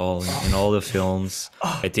in all the films.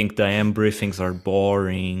 I think the M briefings are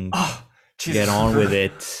boring. Get on with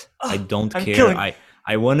it. I don't care.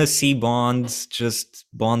 I want to see Bond just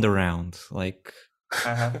Bond around. Like,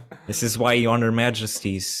 this is why On Her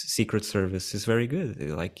Majesty's Secret Service is very good.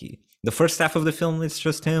 Like, the first half of the film, it's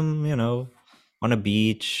just him, on a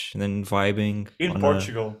beach and then vibing. In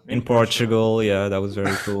Portugal. In Portugal, yeah, that was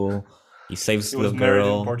very cool. He saves he the was girl.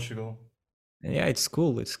 Married in Portugal. Yeah, it's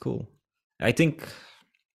cool. It's cool. I think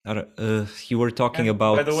you were talking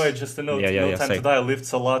about. By the way, just a note: No Time to Die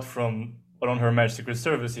lifts a lot from On Her Majesty's Secret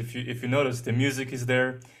Service. If you notice, the music is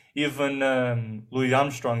there. Even Louis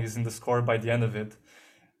Armstrong is in the score by the end of it.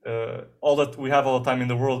 All that we have all the time in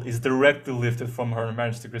the world is directly lifted from Her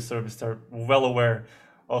Majesty's Secret Service. They're well aware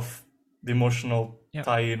of the emotional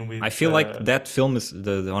tie-in with. I feel like that film is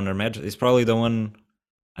the On Her Majesty is probably the one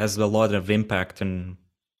has a lot of impact in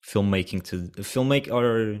filmmaking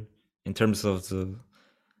or in terms of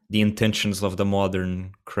the intentions of the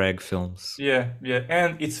modern Craig films. Yeah,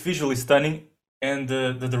 and it's visually stunning. And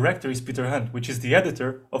the director is Peter Hunt, which is the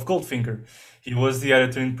editor of Goldfinger. He was the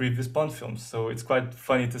editor in previous Bond films, so it's quite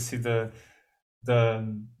funny to see the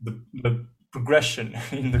progression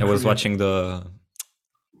in the. I was watching the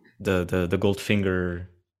Goldfinger,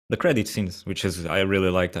 the credit scenes, which is I really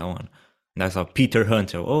like that one. And I saw Peter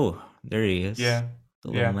Hunt. Oh, there he is. Yeah, the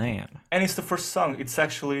little man. And it's the first song. It's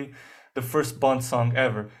actually the first Bond song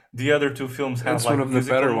ever. The other two films have It's one of the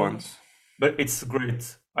better ones. But it's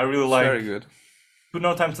great. I really like. Very good. To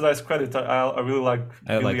No Time to Die's credit, I really like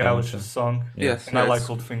Billie Eilish's song. Yes, and I like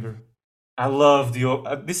Goldfinger. I love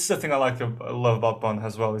this is the thing I love about Bond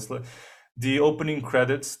as well. Is the opening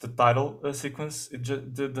credits, the title sequence.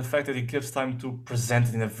 The fact that it gives time to present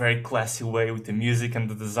it in a very classy way with the music and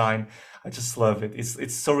the design. I just love it.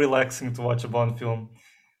 It's so relaxing to watch a Bond film,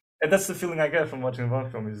 and that's the feeling I get from watching a Bond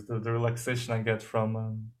film. Is the relaxation I get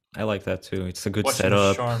from. I like that too. It's a good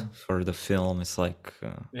setup for the film. It's like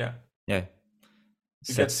yeah.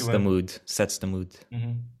 Sets the mood.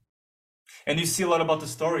 Mm-hmm. And you see a lot about the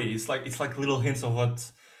story. It's like little hints of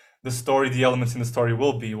what the elements in the story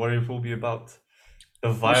will be, what it will be about. The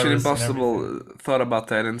virus. Mission Impossible thought about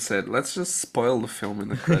that and said, "Let's just spoil the film in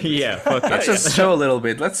the credits." Yeah, fuck let's just show a little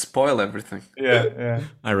bit. Let's spoil everything. Yeah.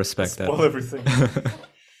 I respect that. Spoil everything.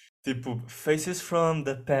 Tipo, faces from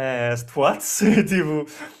the past. What? Tipo,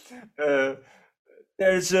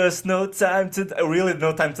 there's just no time to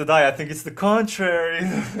die. I think it's the contrary.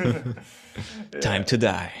 Time to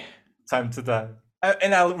die. Time to die.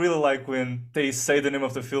 And I really like when they say the name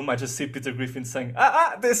of the film. I just see Peter Griffin saying,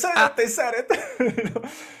 they said it.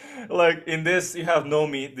 Like in this, you have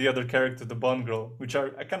Nomi, the other character, the Bond girl, which I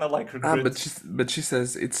kind of like her grit. But she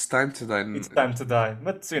says it's time to die. It's time to die.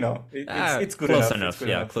 But it's good close enough.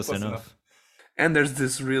 enough. Close enough. And there's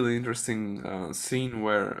this really interesting scene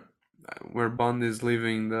where Bond is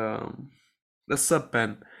leaving the sub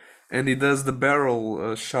pen, and he does the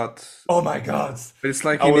barrel shot. Oh my God! But it's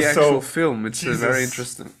like in the actual film. It's very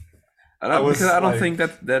interesting. Because was I don't like, think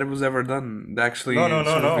that it was ever done. no, no, Actually, no,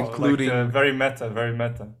 sort of no, like including. very meta, very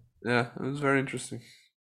meta. Yeah, it was very interesting.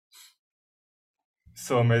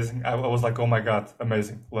 So amazing. I was like, oh my god,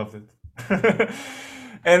 amazing, loved it.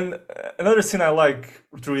 And another scene I like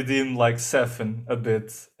to redeem like Sefin a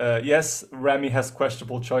bit. Yes, Rami has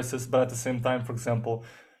questionable choices, but at the same time, for example,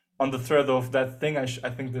 on the thread of that thing, I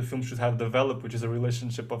think the film should have developed, which is a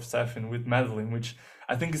relationship of Sefin with Madeline, which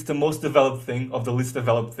I think is the most developed thing of the least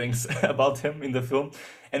developed things about him in the film,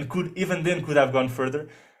 and could even then could have gone further.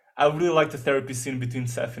 I really like the therapy scene between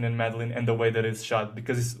Sefin and Madeline and the way that it's shot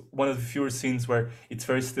because it's one of the fewer scenes where it's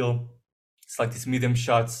very still. It's like these medium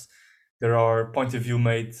shots. There are point of view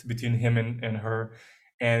made between him and her,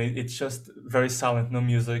 and it's just very silent, no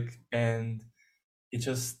music, and it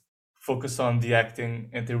just focus on the acting,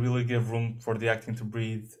 and they really give room for the acting to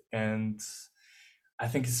breathe. And I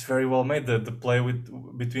think it's very well made. The play with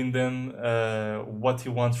between them, what he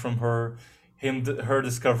wants from her, her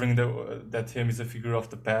discovering that him is a figure of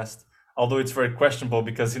the past. Although it's very questionable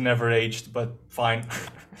because he never aged, but fine,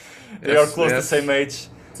 they are Yes, close the same yes, age.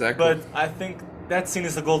 exactly. But I think that scene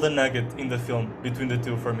is a golden nugget in the film between the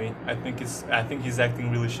two for me. I think his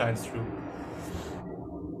acting really shines through.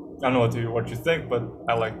 I don't know what you think, but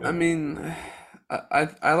I liked I it. mean,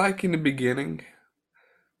 I like in the beginning,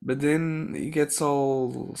 but then he gets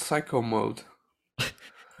all psycho mode.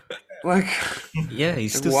 Like, Yeah,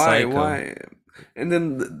 he's like too psycho. why? And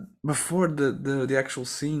then before the actual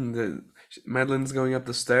scene, Madeline's going up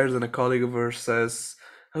the stairs, and a colleague of hers says,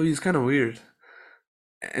 "Oh, he's kind of weird,"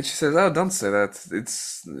 and she says, "Oh, don't say that.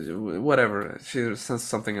 It's whatever." She says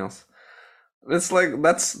something else. It's like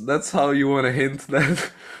that's how you want to hint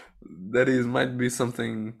that that he might be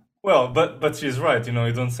something. Well, but she's right. You know,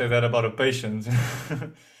 you don't say that about a patient.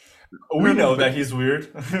 No, We no, know but that he's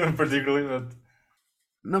weird, particularly, but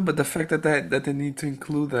no, but the fact that they need to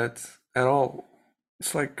include that at all,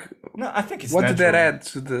 it's like, no, I think it's what did that natural. add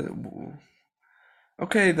to the?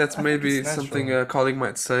 Okay, that's I think it's maybe something natural. a colleague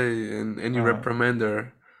might say, and you Uh, reprimand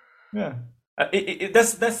her. yeah,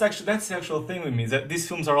 that's the actual thing with me. Is that these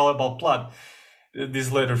films are all about plot.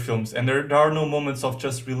 These later films, and there are no moments of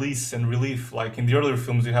just release and relief. Like in the earlier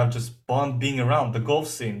films, you have just Bond being around, the golf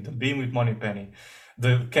scene, the being with Moneypenny,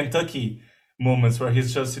 the Kentucky moments where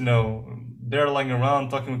he's just there lying around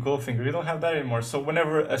talking with Goldfinger. You don't have that anymore. So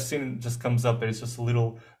whenever a scene just comes up, there's just a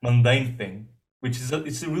little mundane thing, which is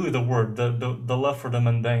it's really the word, the love for the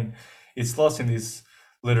mundane. It's lost in these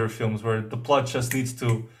later films where the plot just needs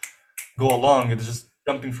to go along. It's just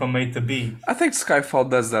jumping from A to B. I think Skyfall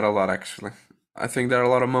does that a lot, actually. I think there are a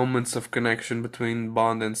lot of moments of connection between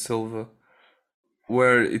Bond and Silva,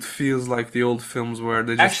 where it feels like the old films where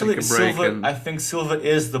they just take Actually, a break Silva, I and think Silva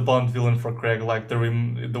is the Bond villain for Craig, like the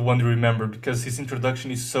one you remember, because his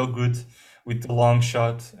introduction is so good with the long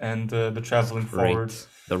shot and the It's traveling forward. great.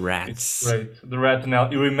 The It's rats. great. The rat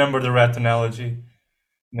analogy. You remember the rat analogy?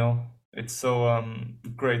 No, it's so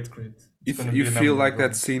great, great. It's gonna you be a feel memorable like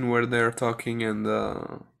that villain. scene where they're talking and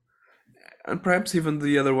perhaps even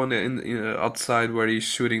the other one outside where he's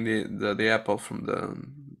shooting the apple from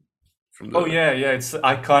Oh the yeah, yeah. It's an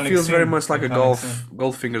it iconic feels very scene. much like a Iconic scene.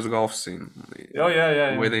 Goldfinger's golf scene, Oh yeah,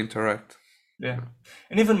 yeah, the yeah. way they interact. Yeah,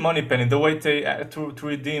 and even Moneypenny, the way they to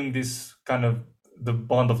redeem this kind of the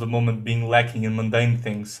bond of the moment being lacking in mundane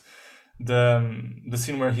things, the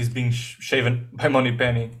scene where he's being shaven by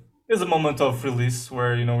Moneypenny is a moment of release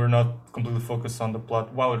where we're not completely focused on the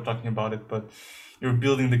plot while we're talking about it, but you're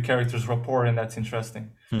building the characters' rapport, and that's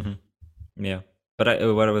interesting. Yeah. But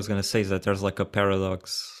what I was going to say is that there's like a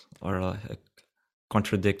paradox or a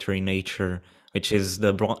contradictory nature, which is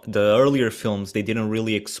the earlier films, they didn't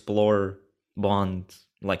really explore Bond,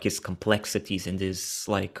 like his complexities and his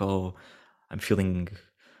like, oh, I'm feeling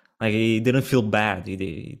like he didn't feel bad. He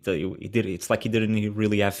did. It's like he didn't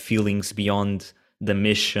really have feelings beyond the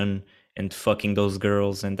mission and fucking those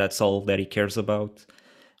girls, and that's all that he cares about.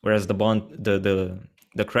 Whereas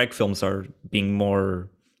the Craig films are being more,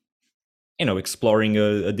 exploring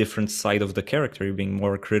a different side of the character, being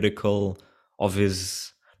more critical of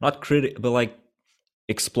his, not critic, but like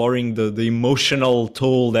exploring the emotional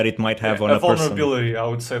toll that it might Yeah, have on a a person. vulnerability, I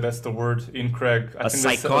would say that's the word in Craig. I A think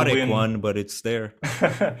that's a psychotic win. one, but it's there.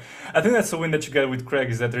 I think that's a win that you get with Craig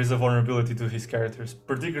is that there is a vulnerability to his characters,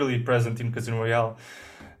 particularly present in Casino Royale,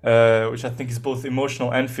 which I think is both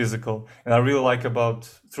emotional and physical. And I really like about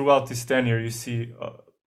throughout this tenure, you see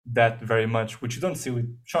that very much, which you don't see with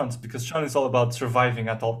Sean's, because Sean is all about surviving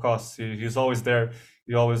at all costs. He's always there.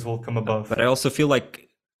 He always will come above. But I also feel like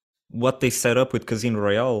what they set up with Casino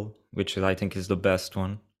Royale, which I think is the best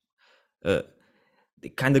one, uh,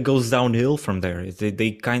 it kind of goes downhill from there.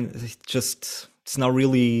 They kind of just, it's not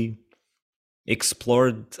really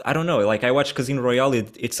explored. I don't know. Like I watched Casino Royale.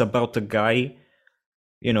 It's about the guy.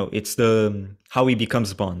 It's the how he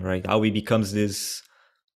becomes Bond, right? How he becomes this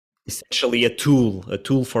essentially a tool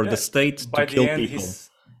for the Yeah. state to By the kill end, people.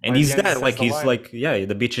 And he's he dead. says Like the he's line. like, yeah,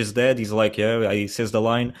 the bitch is dead. He's like, yeah, he says the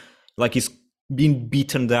line. Like he's been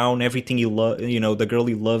beaten down. Everything the girl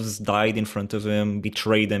he loves died in front of him,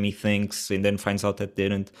 betrayed him. He thinks, and then finds out that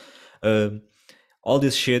didn't. Uh, all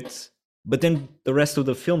this shit. But then the rest of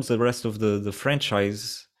the films, the rest of the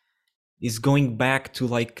franchise is going back to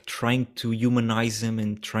like trying to humanize him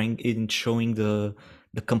and trying in showing the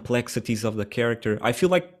complexities of the character. I feel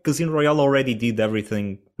like Casino Royale already did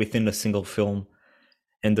everything within a single film,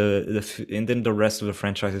 and and then the rest of the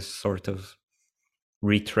franchise is sort of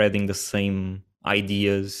retreading the same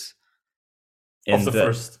ideas Of and the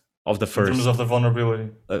first, of the in terms of first. the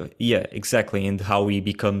vulnerability. Yeah, exactly, and how he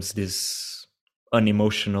becomes this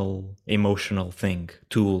emotional thing,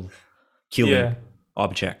 tool, killing Yeah.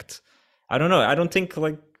 object. I don't know. I don't think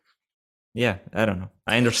like yeah, I don't know.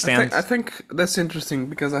 I understand. I think that's interesting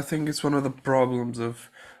because I think it's one of the problems of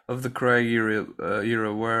the Craig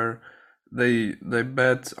era where they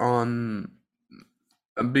bet on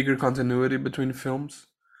a bigger continuity between films,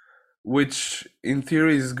 which in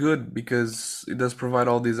theory is good because it does provide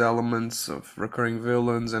all these elements of recurring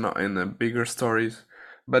villains and bigger stories.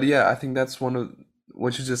 But yeah, I think that's one of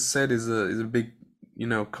what you just said is a big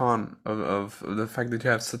con of the fact that you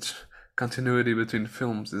have such continuity between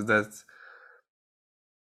films is that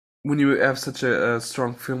when you have such a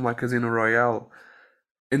strong film like Casino Royale,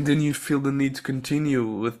 and then you feel the need to continue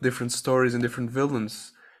with different stories and different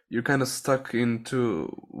villains, you're kind of stuck into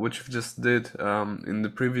what you've just did in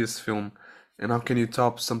the previous film. And how can you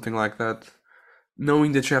top something like that?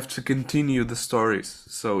 Knowing that you have to continue the stories,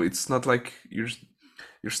 so it's not like you're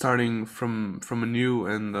starting from a new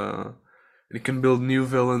and you can build new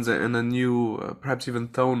villains and a new perhaps even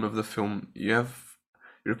tone of the film.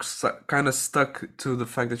 You're kind of stuck to the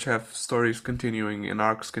fact that you have stories continuing and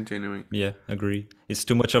arcs continuing. Yeah, agree. It's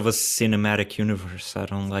too much of a cinematic universe. I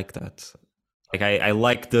don't like that. Like I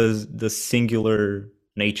like the singular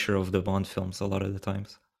nature of the Bond films a lot of the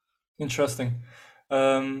times. Interesting.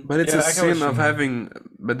 But it's a Yeah, I get what sin you of mean. having,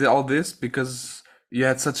 but all this because you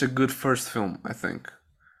had such a good first film, I think,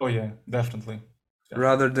 Oh yeah, definitely.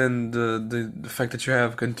 rather than the fact that you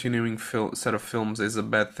have continuing set of films is a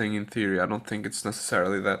bad thing in theory. I don't think it's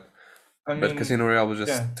necessarily that. I But mean, Casino Royale was yeah.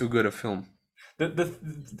 just too good a film. The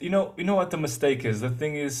you know what the mistake is. The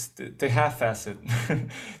thing is they half-ass it.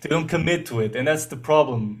 They don't commit to it, and that's the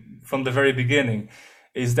problem from the very beginning.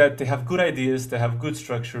 Is that they have good ideas, they have good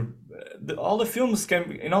structure. All the films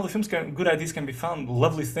can in all the films can good ideas can be found,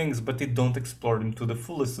 lovely things, but they don't explore them to the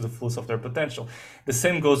fullest of their potential. The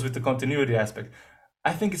same goes with the continuity aspect.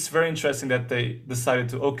 I think it's very interesting that they decided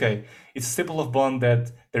to, okay, it's a staple of Bond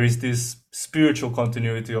that there is this spiritual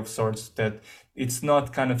continuity of sorts, that it's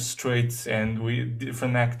not kind of straight and we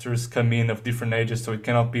different actors come in of different ages, so it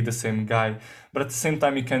cannot be the same guy. But at the same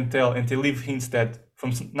time, you can tell, and they leave hints that from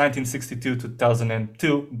 1962 to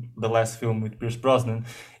 2002, the last film with Pierce Brosnan,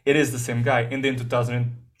 it is the same guy. And then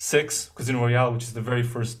 2006, Casino Royale, which is the very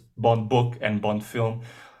first Bond book and Bond film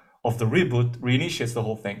of the reboot, reinitiates the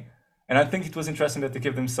whole thing. And I think it was interesting that they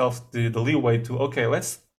gave themselves the leeway to, okay,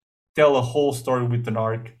 let's tell a whole story with an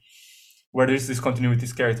arc where there's this continuity with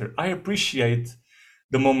his character. I appreciate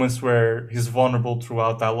the moments where he's vulnerable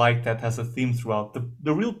throughout. I like that as a theme throughout.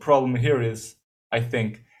 The real problem here is, I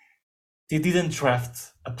think, they didn't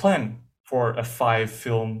draft a plan for a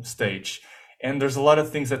 5-film stage. And there's a lot of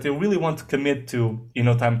things that they really want to commit to in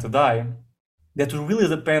No Time to Die that will really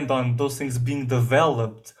depend on those things being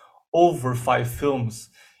developed over 5 films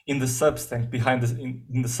in the subtext behind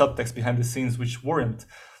in the subtext behind the scenes, which weren't.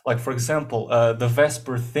 Like, for example, the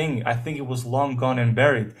Vesper thing, I think it was long gone and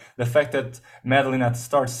buried. The fact that Madeline at the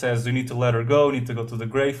start says you need to let her go, you need to go to the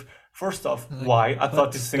grave. First off, Like, why? I thought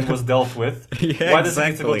what? this thing was dealt with. Yeah, Why does it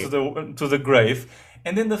need to go exactly. to the grave?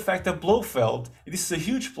 And then the fact that Blofeld, this is a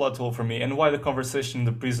huge plot hole for me, and why the conversation in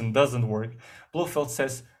the prison doesn't work. Blofeld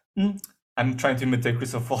says, I'm trying to imitate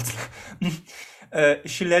Christoph Waltz.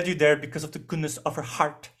 She led you there because of the goodness of her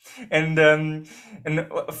heart. And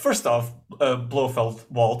first off, Blofeld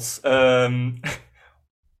Waltz,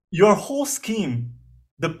 your whole scheme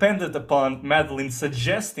depended upon Madeline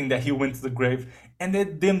suggesting that he went to the grave and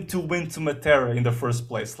that them two went to Matera in the first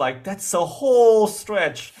place. Like, that's a whole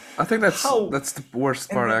stretch. I think How? that's the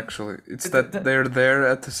worst And part then, actually. It's that the, they're there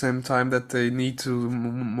at the same time that they need to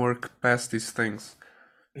work past these things.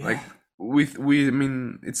 yeah. Like we I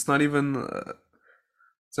mean it's not even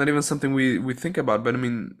something we think about, but I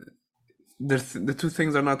mean the two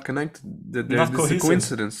things are not connected. Not This is a cohesive.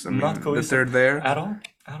 coincidence. I mean, Not that cohesive they're there at all.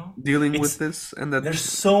 At all. dealing It's with this, and that there's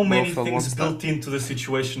so many Blofeld things wants built that. into the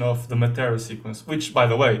situation of the Matera sequence, which, by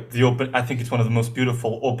the way, I think it's one of the most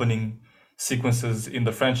beautiful opening sequences in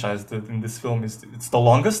the franchise. In this film, it's the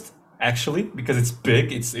longest actually because it's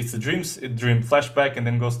big. It's a dream flashback, and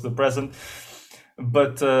then goes to the present.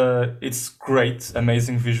 But it's great,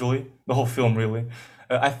 amazing visually. The whole film, really.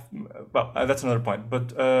 That's another point.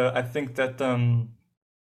 But I think that.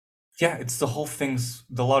 Yeah, it's the whole thing's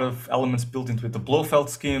a lot of elements built into it. The Blofeld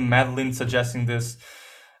scheme, Madeline suggesting this,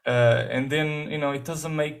 and then it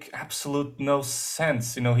doesn't make absolute no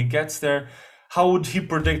sense. He gets there. How would he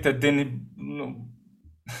predict that? Then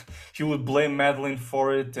he would blame Madeline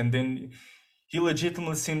for it, and then she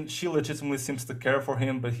legitimately seems to care for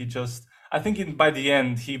him, but he just. I think by the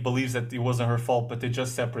end he believes that it wasn't her fault, but they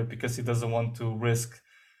just separate because he doesn't want to risk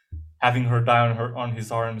having her die on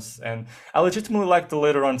his arms. And I legitimately like the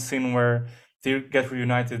later on scene where they get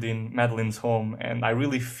reunited in Madeline's home, and I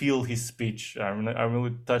really feel his speech. I'm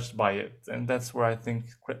really touched by it, and that's where I think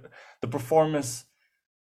the performance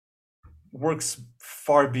works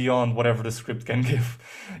far beyond whatever the script can give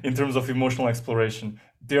in terms of emotional exploration.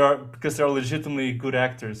 Because they are legitimately good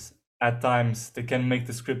actors. At times, they can make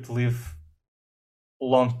the script live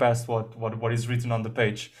long past what is written on the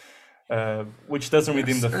page. Which doesn't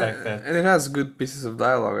redeem the fact that and it has good pieces of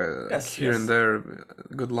dialogue, yes, here and there,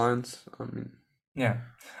 good lines. I mean, yeah,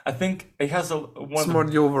 I think it has it's more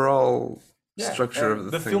the overall structure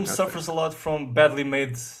of the thing. The film suffers a lot from badly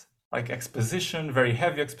made exposition, very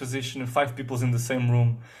heavy exposition, 5 people's in the same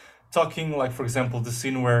room talking. Like, for example, the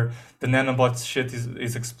scene where the nanobot shit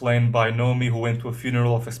is explained by Naomi, who went to a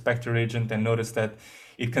funeral of a Spectre agent and noticed that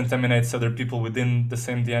it contaminates other people within the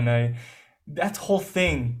same DNA. That whole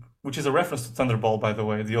thing, which is a reference to Thunderball, by the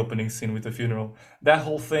way, the opening scene with the funeral. That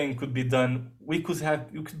whole thing could be done. You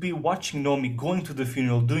could be watching Nomi going to the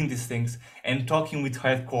funeral, doing these things, and talking with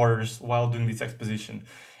headquarters while doing this exposition.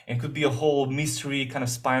 And could be a whole mystery kind of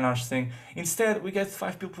espionage thing. Instead, we get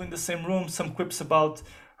 5 people in the same room, some quips about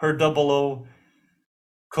her 00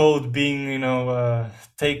 code being,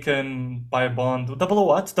 taken by Bond. 00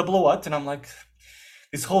 what? 00 what? And I'm like,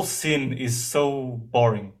 this whole scene is so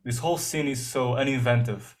boring. This whole scene is so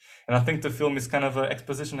uninventive. And I think the film is kind of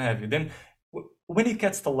exposition heavy. Then when he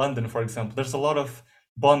gets to London, for example, there's a lot of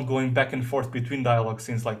Bond going back and forth between dialogue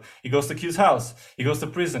scenes. Like, he goes to Q's house, he goes to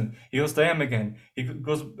prison, he goes to M again, he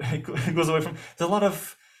goes away from. There's a lot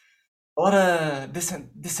of this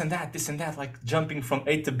and that, like jumping from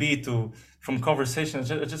A to B from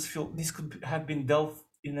conversations. I just feel this could have been dealt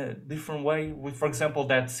in a different way. With, for example,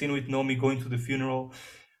 that scene with Nomi going to the funeral,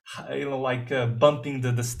 bumping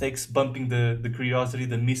the stakes, bumping the curiosity,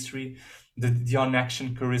 the mystery, the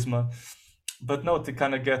on-action charisma. But no, they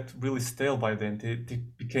kind of get really stale by then. They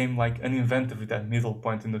became uninventive at that middle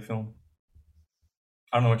point in the film.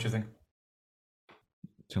 I don't know what you think.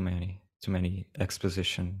 Too many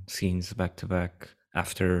exposition scenes back to back.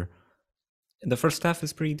 After the first half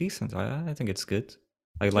is pretty decent. I think it's good.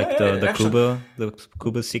 I like the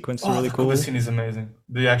Cuba sequence is really cool. The Cuba scene is amazing.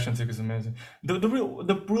 The action sequence is amazing. The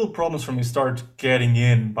real problems for me start getting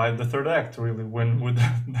in by the third act, really, when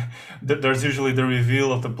there's usually the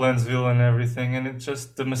reveal of the Plansville and everything, and it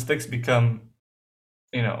just, the mistakes become,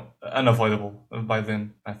 unavoidable by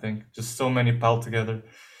then. I think just so many piled together,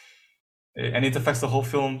 and it affects the whole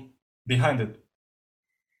film behind it.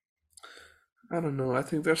 I don't know. I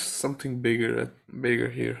think there's something bigger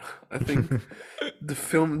here. I think the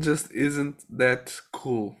film just isn't that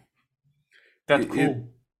cool.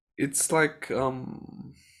 It's like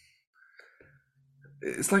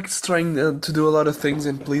it's trying to do a lot of things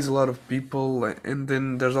and please a lot of people, and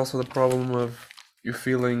then there's also the problem of you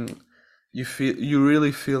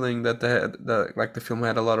really feeling that the film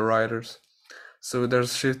had a lot of writers, so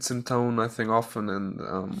there's shifts in tone, I think, often, and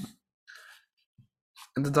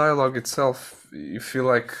in the dialogue itself, you feel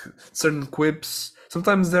like certain quips.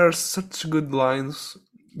 Sometimes there are such good lines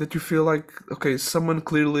that you feel like, okay, someone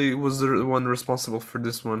clearly was the one responsible for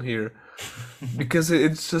this one here, because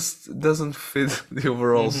it just doesn't fit the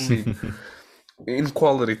overall scene in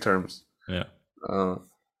quality terms. Yeah.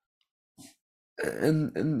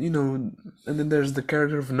 And and then there's the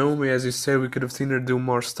character of Naomi, as you say. We could have seen her do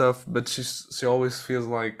more stuff, but she always feels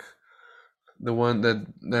like the one that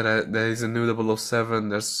is a new 007.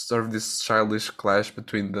 There's sort of this childish clash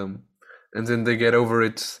between them, and then they get over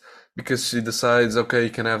it because she decides, okay,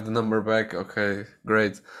 you can have the number back. Okay,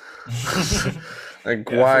 great.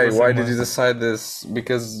 Why did you decide this?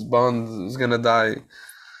 Because Bond is gonna die.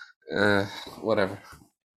 Whatever.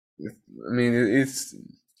 I mean,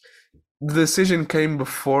 the decision came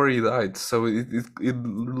before he died, so it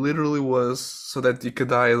literally was so that he could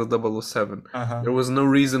die as a 007. There was no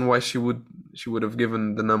reason why she would have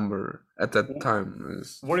given the number at that time.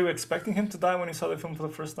 Were you expecting him to die when you saw the film for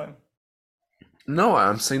the first time? No,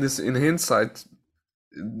 I'm saying this in hindsight.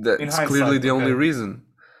 That's hindsight, clearly the only okay. reason.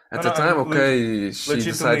 At No, the no, time, I'm okay, she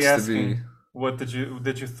legitimately decides to asking, be. what did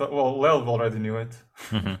you thought? Well, Lel already knew it,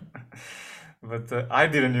 but I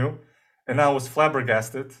didn't know, and I was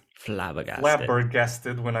flabbergasted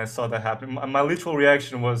when I saw that happen. My literal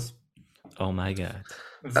reaction was, oh my god.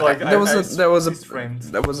 it's like there was framed.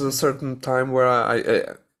 There was a certain time where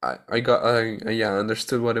I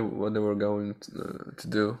understood what they were going to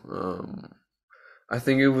do. I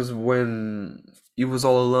think it was when he was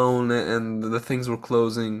all alone and the things were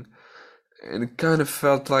closing, and it kind of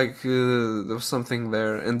felt like there was something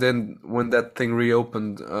there. And then when that thing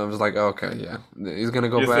reopened, I was like, okay, yeah, he's gonna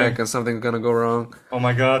go You back think? and something's gonna go wrong. Oh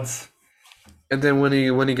my god. And then when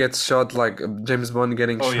he gets shot, like James Bond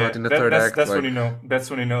getting Oh shot yeah, in the third act, that's like when you know. That's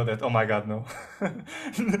when you know that. Oh my God, no.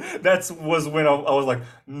 That was when I was like,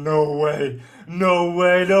 no way, no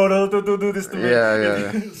way, no, no, don't do this to me.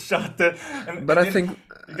 yeah. Shot there, and But I then think,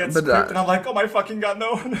 he gets but pricked, and I'm like, oh my fucking God,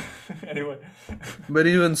 no. Anyway, but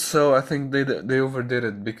even so, I think they overdid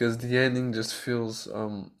it because the ending just feels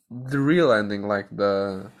the real ending, like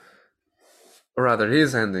or rather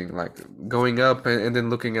his ending, like going up and then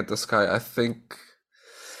looking at the sky. I think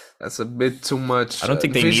that's a bit too much. I don't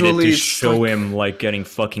think they visually, needed to it's show like, him like getting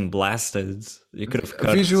fucking blasted. You could have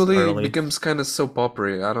cut visually it early. becomes kind of soap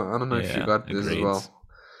opera. I don't know if you Yeah, got this as agreed. well.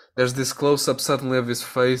 There's this close up suddenly of his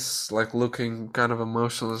face, like looking kind of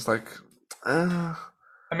emotional. It's like, I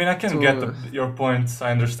mean, I can get your points.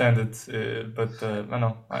 I understand it, but I don't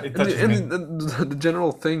know. It touches me. and the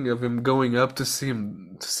general thing of him going up to see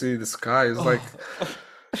the sky is like,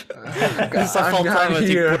 Só I'm faltava tipo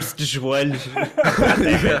here. pôr-se de joelhos.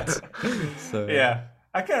 Yeah. So, Yeah,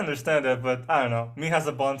 I can understand that, but I don't know. Me as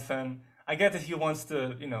a Bond fan, I get that he wants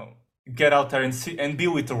to, get out there and see and be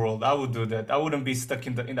with the world. I would do that. I wouldn't be stuck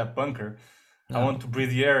in that bunker. I want to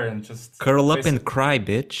breathe the air and just curl up and cry,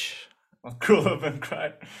 bitch. curl up and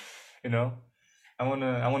cry.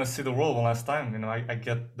 I wanna see the world one last time. I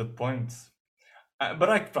get the point.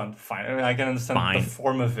 But fine. I mean, I can understand the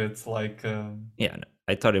form of it. Like, yeah, no,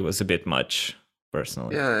 I thought it was a bit much,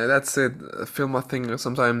 personally. Yeah, that's it. A film, I think,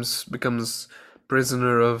 sometimes becomes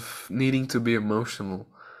prisoner of needing to be emotional,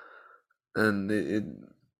 and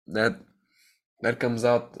that comes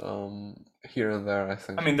out here and there, I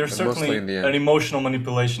think. I mean, there's but mostly certainly in the an end. emotional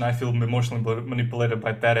manipulation. I feel emotionally manipulated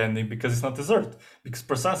by that ending because it's not deserved.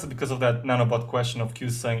 Precisely because of that nanobot question of Q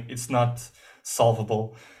saying it's not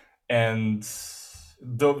solvable, and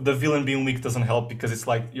the villain being weak doesn't help because it's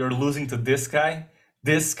like you're losing to this guy.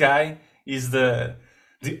 This guy is the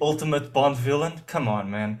ultimate Bond villain. Come on,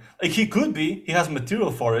 man. Like, he could be. He has material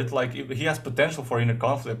for it. Like, he has potential for inner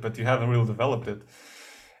conflict, but you haven't really developed it.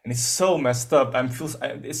 And it's so messed up.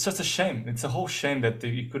 It's just a shame. It's a whole shame that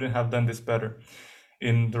you couldn't have done this better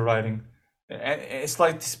in the writing. And it's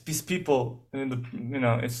like these people,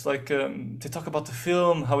 it's like they talk about the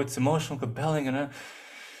film, how it's emotional, compelling, and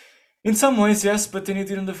in some ways, yes, but then you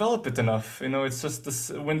didn't develop it enough. It's just this,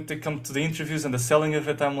 when they come to the interviews and the selling of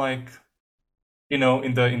it, I'm like, in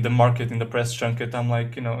the market, in the press junket, I'm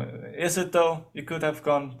like, is it though? You could have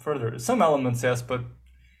gone further. Some elements, yes, but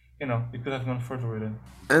you could have gone further with it.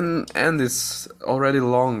 And it's already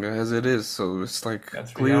long as it is, so it's like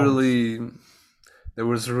clearly there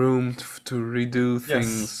was room to redo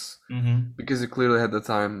things because you clearly had the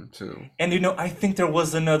time to. And I think there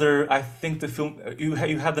was another. I think the film you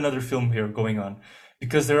had another film here going on,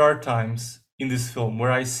 because there are times in this film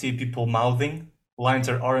where I see people mouthing lines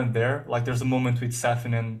that aren't there. Like there's a moment with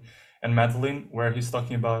Safin and Madeline where he's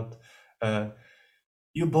talking about.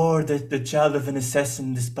 You bore the child of an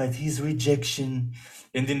assassin despite his rejection.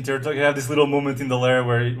 And then they have this little moment in the lair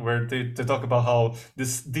where they talk about how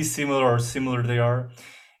dissimilar or similar they are.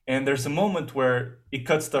 And there's a moment where it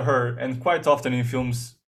cuts to her, and quite often in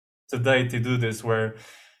films today they do this, where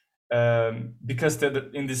because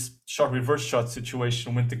in this short reverse shot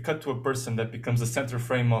situation, when they cut to a person that becomes the center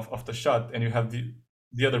frame of the shot, and you have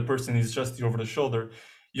the other person is just over the shoulder,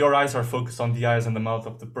 your eyes are focused on the eyes and the mouth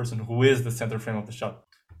of the person who is the center frame of the shot.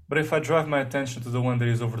 But if I drive my attention to the one that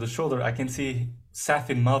is over the shoulder, I can see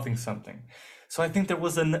Safin mouthing something. So I think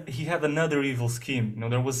he had another evil scheme.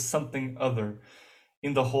 There was something other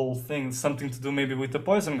in the whole thing, something to do maybe with the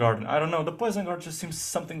Poison Garden. I don't know. The Poison Garden just seems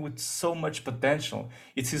something with so much potential.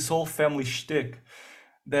 It's his whole family shtick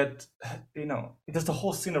that, there's the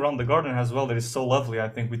whole scene around the garden as well that is so lovely, I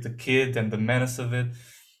think, with the kid and the menace of it.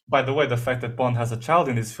 by the way, the fact that Bond has a child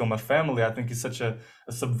in this film, a family, I think is such a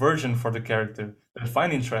subversion for the character that I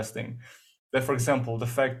find interesting. That, for example,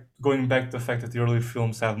 going back to the fact that the early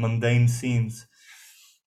films have mundane scenes,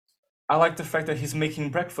 I like the fact that he's making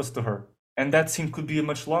breakfast to her, and that scene could be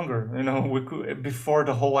much longer. Before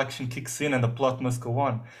the whole action kicks in and the plot must go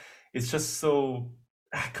on. It's just so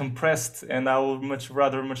compressed, and I would much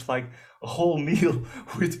like a whole meal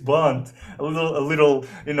with Bond, a little,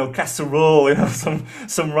 casserole,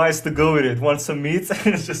 some rice to go with it, want some meat.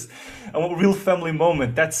 It's just a real family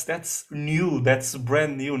moment. That's new. That's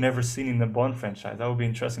brand new, never seen in the Bond franchise. That would be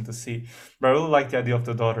interesting to see. But I really like the idea of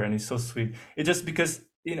the daughter, and it's so sweet. It's just because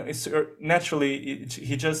it's naturally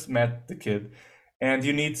he just met the kid, and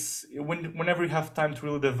whenever you have time to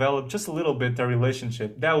really develop just a little bit their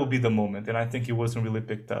relationship, that will be the moment. And I think it wasn't really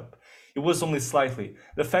picked up. It was only slightly.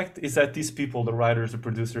 The fact is that these people, the writers, the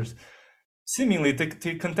producers, seemingly they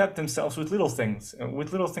content themselves with little things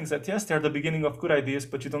that, yes, they're the beginning of good ideas,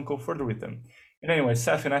 but you don't go further with them. And anyway,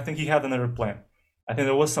 Safin, I think he had another plan. I think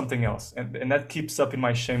there was something else, and that keeps up in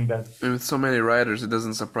my shame that with so many writers, it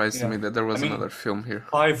doesn't surprise me that there was another film here.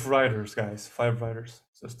 5 writers, guys, 5 writers.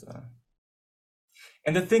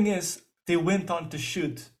 And the thing is, they went on to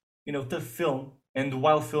shoot, the film, and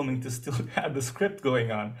while filming, to still have the script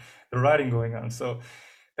going on, the writing going on. So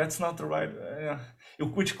that's not the right,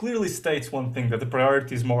 which clearly states one thing, that the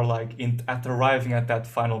priority is more like at arriving at that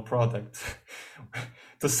final product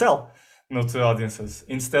to sell, to audiences,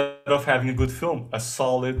 instead of having a good film, a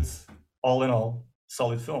solid, all in all,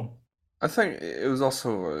 solid film. I think it was also,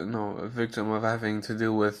 a victim of having to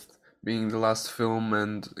deal with being the last film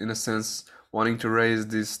and, in a sense, wanting to raise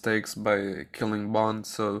these stakes by killing Bond.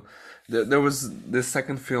 So there was this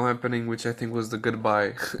second film happening, which I think was the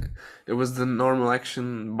goodbye. It was the normal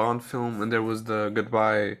action Bond film, and there was the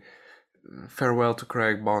goodbye, farewell to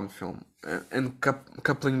Craig Bond film. And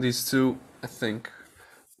coupling these two, I think,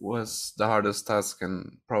 was the hardest task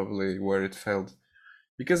and probably where it failed.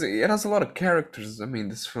 Because it has a lot of characters,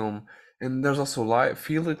 this film. And there's also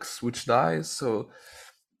Felix, which dies, so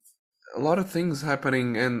a lot of things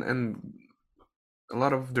happening and a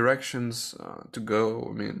lot of directions to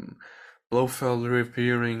go. Blofeld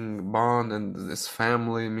reappearing, Bond and his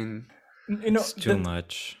family. It's too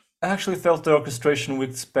much. I actually felt the orchestration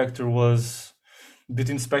with Spectre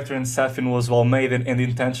between Spectre and Safin was well made, and the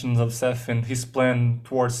intentions of Safin, his plan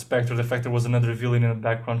towards Spectre, the fact there was another villain in the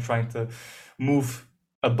background trying to move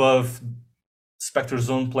above Spectre's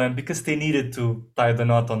own plan, because they needed to tie the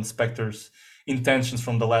knot on Spectre's intentions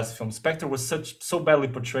from the last film. Spectre was so badly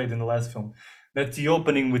portrayed in the last film that the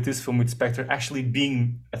opening with this film, with Spectre actually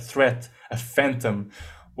being a threat, a phantom,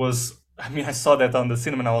 was, I saw that on the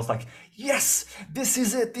cinema and I was like, yes, this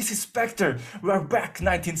is it, this is Spectre, we are back,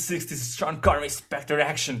 1960s Sean Connery Spectre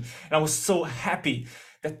action. And I was so happy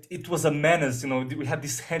that it was a menace. We had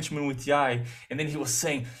this henchman with the eye, and then he was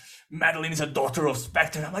saying, Madeline is a daughter of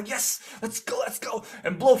Spectre. And I'm like, yes, let's go.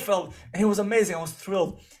 And Blofeld, and it was amazing. I was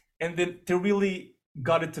thrilled. And then they really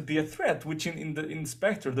got it to be a threat, which in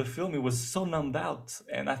Spectre, the film, it was so numbed out.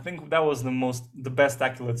 And I think that was the best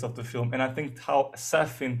accolades of the film. And I think how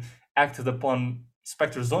Safin acted upon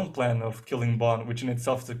Spectre's own plan of killing Bond, which in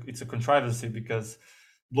itself it's a controversy, because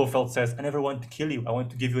Blofeld says, I never want to kill you, I want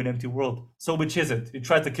to give you an empty world. So which is it? You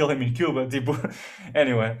tried to kill him in Cuba,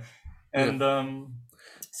 anyway. And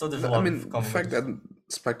so there's a lot of the fact that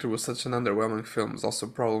Spectre was such an underwhelming film is also a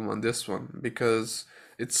problem on this one, because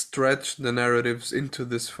it stretched the narratives into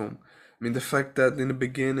this film. The fact that in the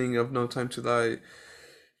beginning of No Time to Die,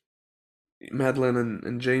 Madeline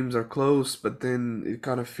and James are close, but then it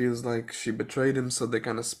kind of feels like she betrayed him, so they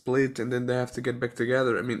kind of split, and then they have to get back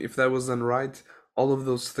together. If that was done right, all of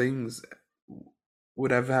those things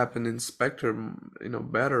would have happened in Spectre,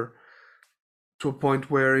 better, to a point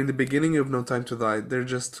where in the beginning of No Time to Die, they're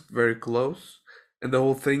just very close, and the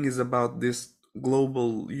whole thing is about this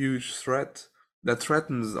global, huge threat that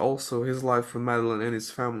threatens also his life with Madeline and his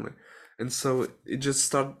family. And so it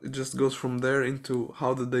just goes from there into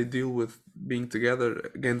how do they deal with being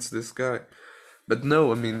together against this guy. But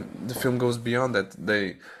no, the film goes beyond that.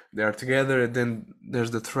 They are together, and then there's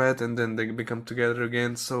the threat, and then they become together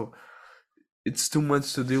again. So it's too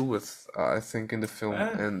much to deal with, I think, in the film,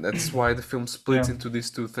 and that's why the film splits into these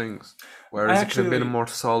two things. Whereas it could have been a more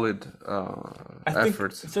solid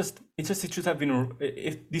effort. It should have been,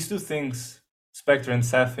 if these two things, Spectre and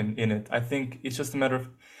Safin, in it. I think it's just a matter of,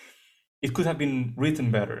 it could have been written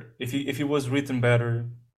better. If it was written better,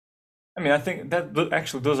 I think that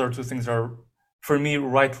actually those are two things that are, for me,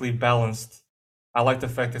 rightly balanced. I like the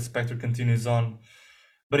fact that Spectre continues on,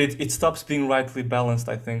 but it stops being rightly balanced,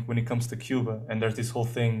 I think, when it comes to Cuba. And there's this whole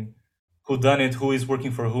thing, who done it, who is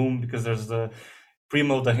working for whom, because there's the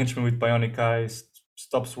Primo, the henchman with bionic eyes,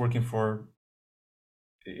 stops working for.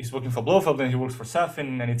 He's working for Blofeld, and he works for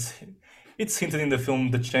Safin, and it's hinted in the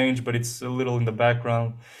film the change, but it's a little in the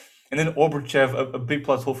background. And then Oberchev, a big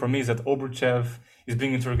plot hole for me is that Oberchev is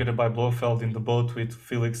being interrogated by Blofeld in the boat with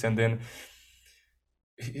Felix, and then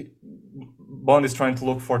Bond is trying to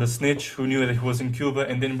look for the snitch who knew that he was in Cuba,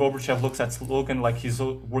 and then Oberchev looks at Logan like he's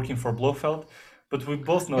working for Blofeld, but we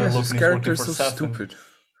both know that Logan is working for Safin. Stupid.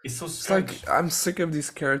 It's so strange. It's like, I'm sick of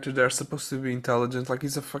these characters. They're supposed to be intelligent. Like,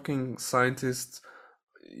 he's a fucking scientist,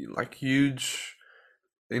 like huge,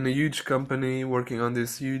 in a huge company working on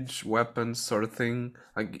this huge weapons sort of thing.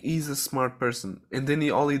 Like, he's a smart person, and then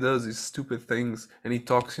all he does is stupid things, and he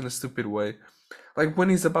talks in a stupid way. Like, when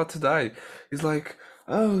he's about to die, he's like,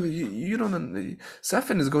 oh, you don't,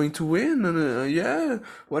 Safin is going to win, and yeah,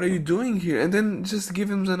 what are you doing here? And then just give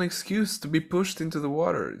him an excuse to be pushed into the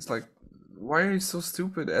water. It's like, why are you so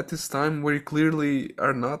stupid at this time where you clearly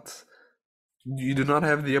are not, you do not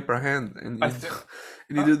have the upper hand, and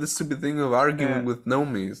you do the stupid thing of arguing with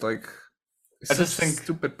Nomi. It's like, I just think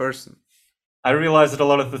stupid person. I realize that a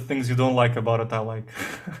lot of the things you don't like about it, I like.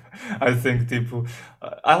 I think people,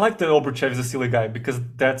 I like that Oberchev is a silly guy because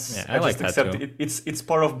that's. I like just that accept too. It's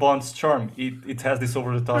part of Bond's charm. It has this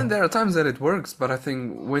over the top. I mean, there are times that it works, but I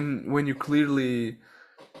think when you clearly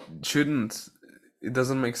shouldn't, it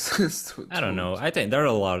doesn't make sense. I don't know. I think there are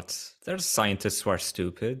a lot. There's scientists who are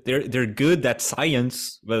stupid. They're good at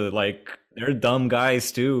science, but like they're dumb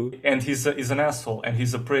guys too. And he's an asshole, and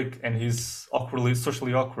he's a prick, and he's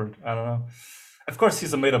socially awkward. I don't know. Of course,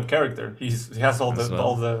 he's a made-up character. He has all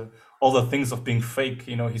the things of being fake.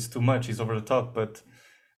 You know, he's too much. He's over the top. But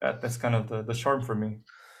that's kind of the charm for me.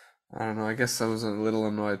 I don't know. I guess I was a little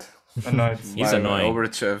annoyed. He's annoying.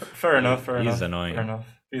 Overchev. Fair enough. He's annoying. Fair enough.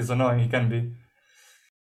 He's annoying. He can be.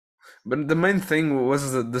 But the main thing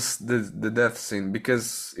was the death scene,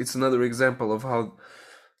 because it's another example of how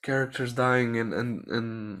characters dying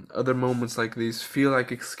and other moments like these feel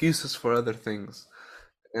like excuses for other things,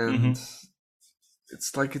 and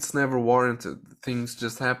it's like it's never warranted. Things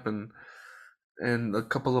just happen, and a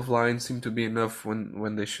couple of lines seem to be enough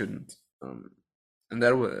when they shouldn't. And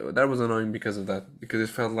that was annoying because of that, because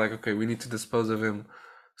it felt like, okay, we need to dispose of him,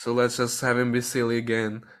 so let's just have him be silly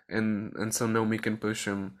again, and so Nomi can push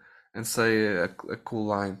him and say a cool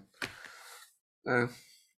line.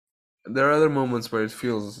 There are other moments where it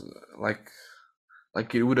feels like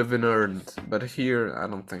it would have been earned, but here I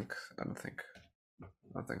don't think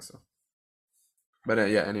so. But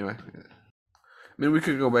yeah, anyway. I mean, we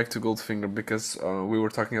could go back to Goldfinger because we were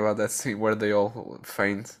talking about that scene where they all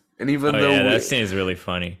faint, and even though that scene is really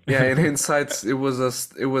funny. Yeah, in hindsight, it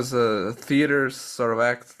was a theater sort of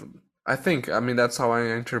act. I think. I mean, that's how I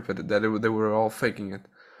interpreted that. They were all faking it.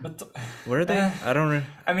 But were they? I don't.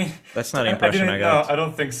 I mean, that's not the impression I got. No, I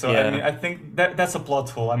don't think so. Yeah. I mean, I think that's a plot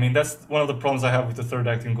hole. I mean, that's one of the problems I have with the third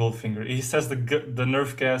act in Goldfinger. He says the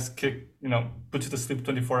nerve gas puts you to sleep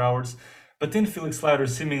 24 hours, but then Felix Leiter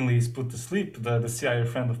seemingly is put to sleep, the CIA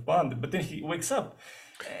friend of Bond. But then he wakes up.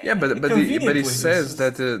 Yeah, but he says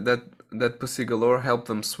that Pussy Galore helped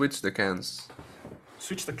them switch the cans.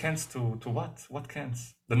 Switch the cans to what? What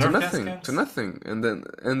cans? The nerve gas cans? To nothing.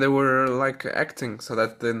 And they were like acting so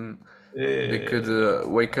that then they could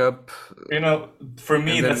wake up. You know, for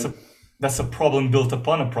me, that's a problem built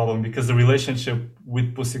upon a problem, because the relationship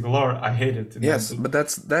with Pussy Galore, I hate it. Yes, but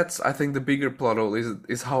that's I think the bigger plot hole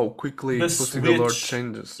is how quickly Pussy Galore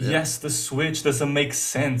changes. Yeah. Yes, the switch doesn't make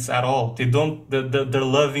sense at all. They don't. Their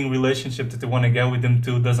loving relationship that they want to get with him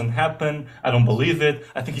too doesn't happen. I don't believe it.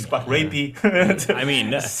 I think he's quite rapey. I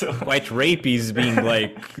mean, quite rapey is being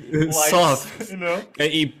like soft. You know,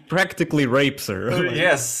 he practically rapes her.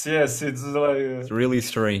 Yes, it's like it's really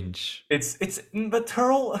strange. But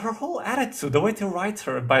her whole attitude, the way they write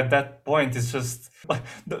her by that point is just like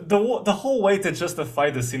the whole way to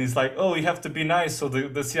justify the scene is like, oh, you have to be nice, so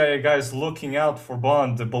the CIA guy is looking out for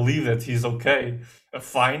Bond to believe that he's okay.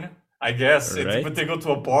 Fine, I guess. Right. But they go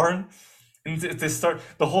to a barn and they start.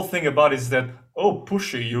 The whole thing about it is that, oh,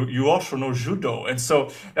 Pushy, you also know judo, and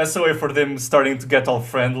so that's the way for them starting to get all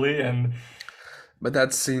friendly. But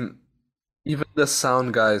that scene, even the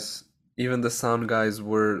sound guys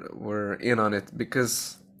were in on it,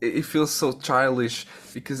 because it feels so childish,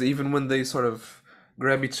 because even when they sort of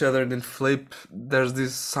grab each other and then flip, there's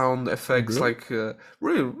these sound effects like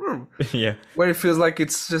yeah, where it feels like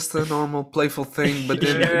it's just a normal playful thing, but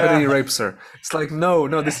then he rapes her. It's like, no,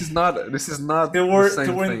 this is not They were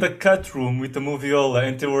thing. In the cut room with the moviola,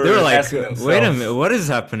 and they were like, asking themselves, wait a minute, what is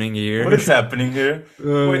happening here? What is happening here?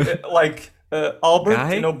 Like, Albert,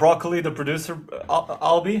 Guy? Broccoli, the producer,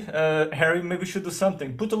 Albie, Harry, maybe we should do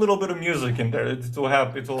something. Put a little bit of music in there. It will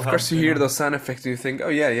help. It will Of help. course, you hear those sound effects and you think, oh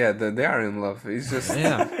yeah, they are in love. He's just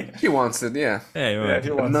Yeah. he wants it, yeah. Yeah, He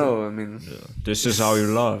But wants it. no, I mean, this is how you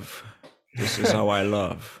love. This is how I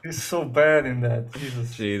love. He's so bad in that.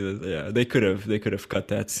 Jesus. Jesus, yeah. They could have cut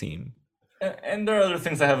that scene. And there are other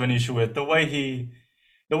things I have an issue with. The way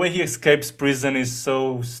he escapes prison is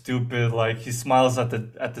so stupid. Like he smiles at the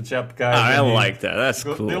Jap guy. I when he like that. That's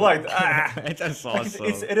cool. They like That's awesome.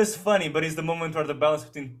 it is funny, but it's the moment where the balance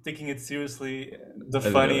between taking it seriously, the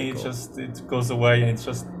That's funny, really cool. it goes away, and it's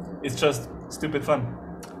just stupid fun.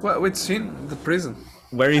 well, which scene? The prison.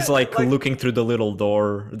 Where he's like looking through the little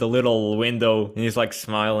door, the little window, and he's like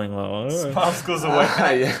smiling. Like, Smiles goes away.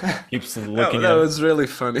 Yeah. keeps looking That at was really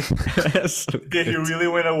funny. So Did he good. really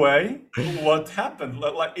went away? What happened?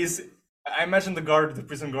 I imagine the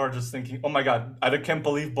prison guard, just thinking, "Oh my God, I can't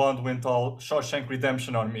believe Bond went all Shawshank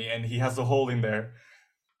Redemption on me, and he has a hole in there."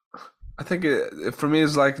 I think for me,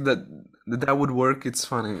 it's like that would work. It's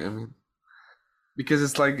funny. I mean, because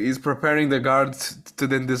it's like he's preparing the guard to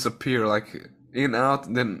then disappear, like in,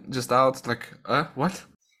 out, then just out. Like, what?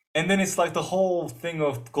 And then it's like the whole thing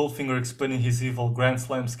of Goldfinger explaining his evil Grand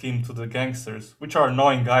Slam scheme to the gangsters, which are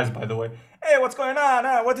annoying guys, by the way. Hey, what's going on?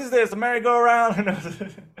 What is this? A merry-go-round?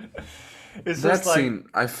 It's That just like, scene,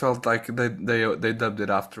 I felt like they dubbed it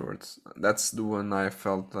afterwards. That's the one I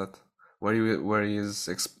felt that where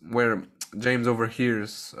James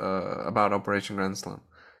overhears about Operation Grand Slam.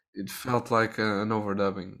 It felt like an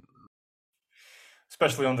overdubbing.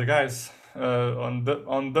 especially on the guys. On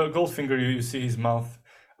the Goldfinger, you see his mouth.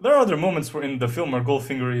 There are other moments where in the film where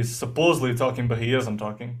Goldfinger is supposedly talking, but he isn't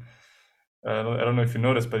talking. I don't know if you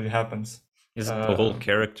noticed, but it happens. Isn't the whole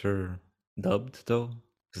character dubbed though?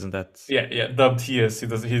 Isn't that? Yeah, dubbed he is. He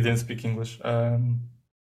didn't speak English. And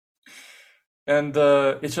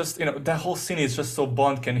it's just that whole scene is just so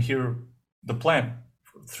Bond can hear the plan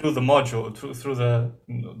through the module, through the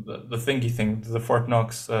thingy thing, the Fort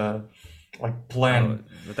Knox like plan.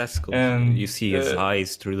 But that's cool. And, you see his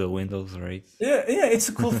eyes through the windows, right? Yeah, it's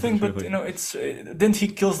a cool thing, but it's then he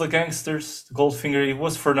kills the gangsters. Goldfinger, it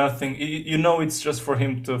was for nothing. It's just for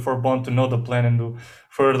him for Bond to know the plan and to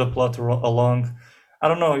further the plot along. I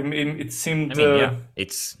don't know. It seemed. I mean, yeah,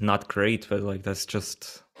 it's not great, but like that's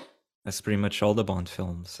pretty much all the Bond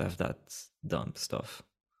films have that dumb stuff.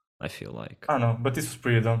 I feel like. I don't know, but this was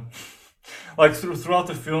pretty dumb. Like throughout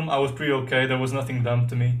the film, I was pretty okay. There was nothing dumb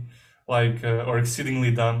to me, like or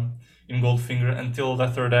exceedingly dumb in Goldfinger until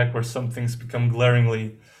that third act where some things become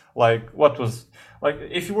glaringly like what was like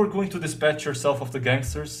if you were going to dispatch yourself of the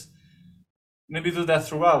gangsters, maybe do that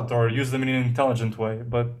throughout or use them in an intelligent way.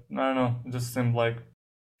 But I don't know, it just seemed like,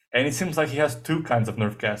 and it seems like he has two kinds of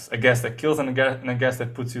nerve gas: a gas that kills and a gas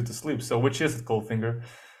that puts you to sleep. So which is it, Goldfinger?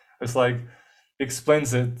 It's like he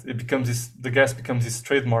explains it. It becomes the gas becomes his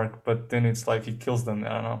trademark, but then it's like he kills them. I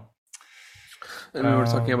don't know. And we were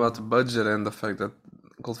talking about the budget and the fact that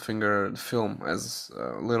Goldfinger film has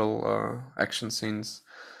little action scenes,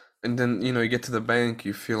 and then you get to the bank,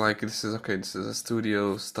 you feel like this is a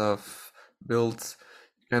studio stuff built.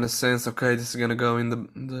 You kind of sense, okay, this is gonna go in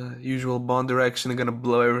the usual Bond direction, they're gonna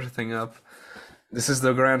blow everything up. This is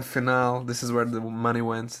the grand finale. This is where the money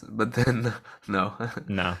went. But then no,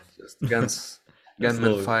 just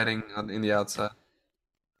gunmen fighting in the outside.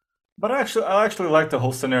 But I actually like the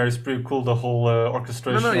whole scenario. It's pretty cool. The whole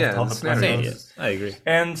orchestration of how the plan goes. I agree.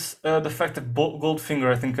 And the fact that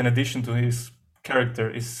Goldfinger, I think, in addition to his character,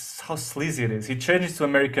 is how sleazy it is. He changes to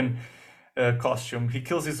American costume. He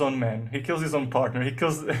kills his own man. He kills his own partner. He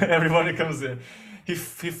kills everyone who comes in. He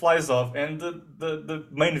flies off, and the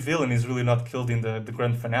main villain is really not killed in the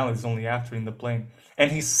grand finale. It's only after in the plane,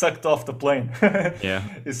 and he's sucked off the plane. Yeah,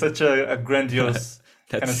 it's such a grandiose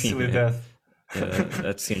kind of silly death. Yeah,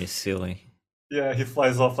 that scene is silly. Yeah, he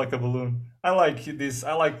flies off like a balloon. I like this.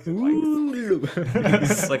 I like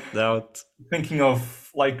he's sucked out. Thinking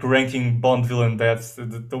of like ranking Bond villain deaths.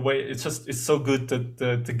 The way it's so good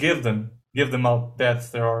to give them out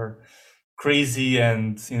deaths that are crazy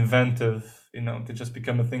and inventive. They just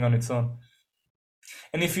become a thing on its own.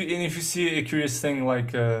 And if you see a curious thing,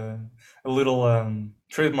 like a little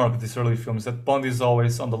trademark of these early films, that Bond is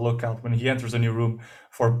always on the lookout when he enters a new room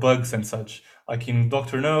for bugs and such, like in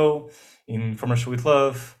Doctor No, in From Russia with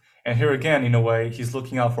Love, and here again, in a way, he's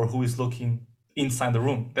looking out for who is looking inside the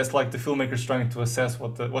room. That's like the filmmakers trying to assess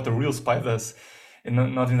what the real spy does, and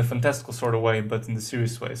not in a fantastical sort of way, but in the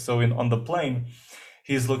serious way. So on the plane,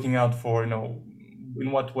 he's looking out for in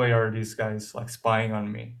what way are these guys like spying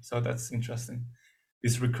on me? So that's interesting.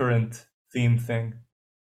 This recurrent theme thing.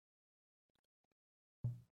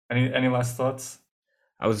 Any last thoughts?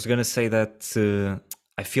 I was gonna say that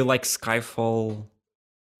I feel like Skyfall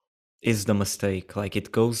is the mistake. Like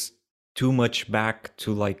it goes too much back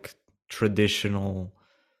to like traditional.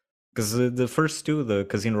 Because the first two, the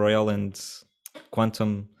Casino Royale and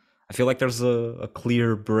Quantum, I feel like there's a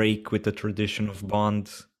clear break with the tradition of Bond.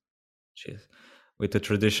 Jeez. With the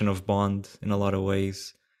tradition of Bond in a lot of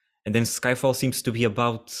ways. And then Skyfall seems to be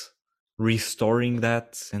about restoring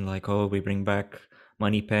that and like, oh, we bring back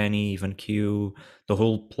Moneypenny, even Q. The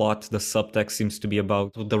whole plot, the subtext seems to be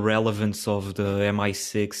about the relevance of the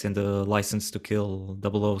MI6 and the License to Kill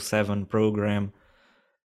 007 program.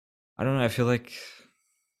 I don't know, I feel like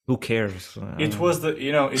who cares? It was the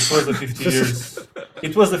 50 years.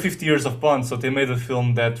 It was the 50 years of Bond, so they made a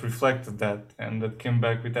film that reflected that and that came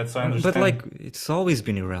back with that. So I understand. But like, it's always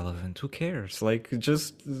been irrelevant. Who cares? Like,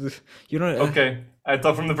 just Okay, I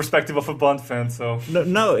talk from the perspective of a Bond fan, so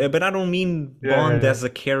no, but I don't mean Bond as a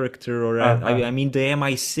character, or I mean the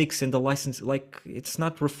MI6 and the license. Like, it's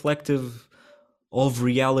not reflective of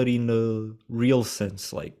reality in the real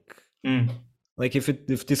sense. Like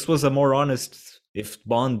if this was a more honest, if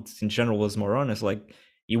Bond in general was more honest, like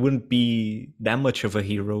he wouldn't be that much of a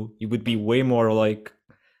hero. He would be way more like,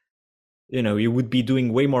 he would be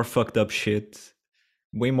doing way more fucked up shit,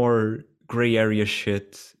 way more gray area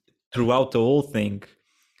shit throughout the whole thing,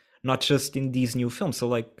 not just in these new films. So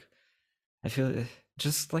like, I feel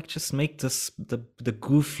just make this the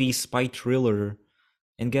goofy spy thriller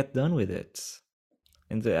and get done with it.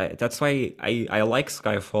 And that's why I like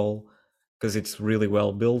Skyfall, because it's really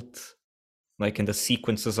well built. Like, and the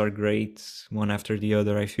sequences are great, one after the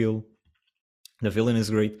other. I feel the villain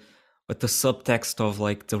is great, but the subtext of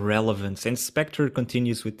like the relevance, and Spectre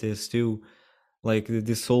continues with this too, like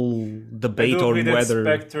this whole debate on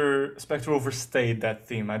whether Spectre overstayed that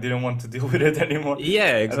theme. I didn't want to deal with it anymore.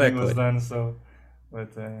 Yeah, exactly. I think it was done, so,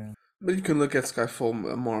 but you can look at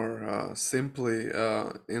Skyfall more simply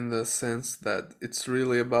in the sense that it's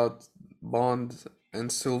really about Bond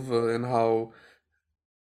and Silva and how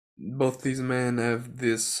both these men have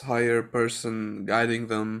this higher person guiding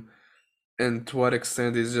them, and to what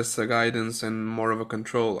extent is just a guidance and more of a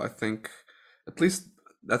control. I think, at least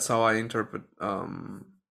that's how I interpret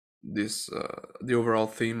this the overall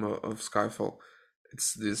theme of Skyfall.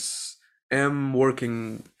 It's this M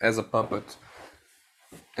working as a puppet,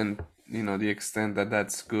 and the extent that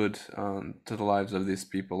that's good to the lives of these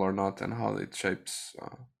people or not, and how it shapes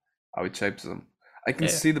them. I can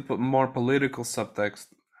see the more political subtext.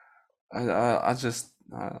 I just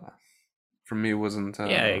for me wasn't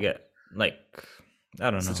I get, like,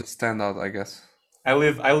 I don't know, such a standout, I guess. I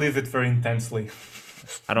live it very intensely.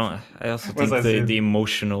 I also think the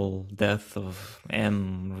emotional death of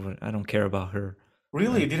M, I don't care about her.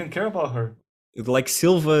 Really? You didn't care about her? Like,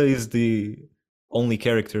 Silva is the only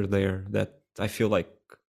character there that I feel like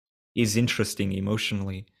is interesting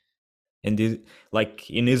emotionally. And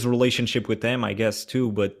like in his relationship with them, I guess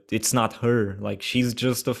too, but it's not her. Like, she's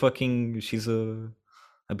just she's a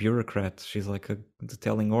bureaucrat. She's like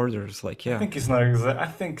telling orders. Like, yeah. I think it's not exact. I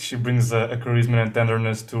think she brings a charisma and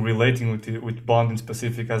tenderness to relating with Bond in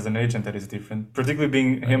specific as an agent that is different. Particularly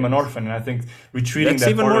being him an orphan, and I think retreating that's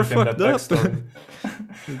that even part more of him, that backstory.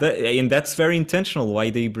 And that's very intentional.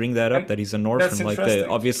 Why they bring that up? That he's an orphan. Like,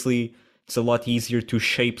 obviously, it's a lot easier to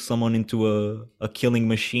shape someone into a killing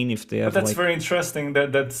machine if they have. But that's very interesting.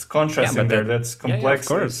 That's contrasting there. That's complex. Yeah, of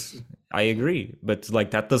course, I agree. But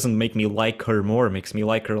like, that doesn't make me like her more. It makes me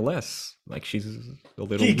like her less. Like, she's a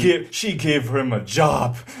little. She gave him a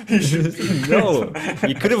job. No,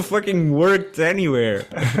 he could have fucking worked anywhere.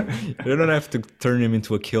 You don't have to turn him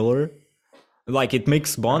into a killer. Like, it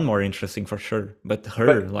makes Bond more interesting for sure. But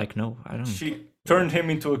her, like, no, I don't. She turned him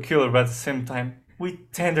into a killer, but at the same time,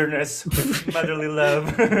 with tenderness, with motherly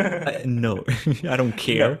love. No, I don't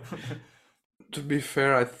care. No. To be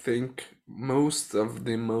fair, I think most of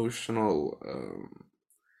the emotional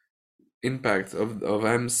impact of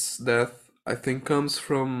M's death, I think, comes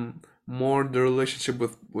from more the relationship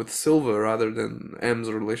with Silva rather than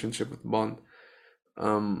M's relationship with Bond.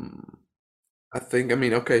 I think,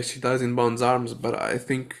 okay, she dies in Bond's arms, but I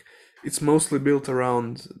think it's mostly built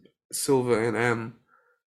around Silva and M,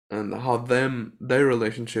 and how their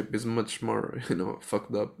relationship is much more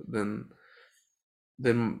fucked up than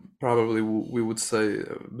probably we would say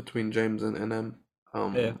between James and M.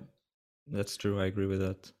 Yeah, that's true. I agree with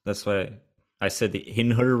that. That's why I said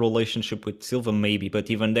in her relationship with Silva, maybe, but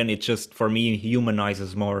even then, it just, for me,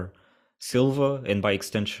 humanizes more Silva and by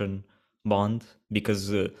extension Bond,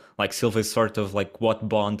 because like, Silva is sort of like what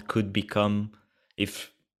Bond could become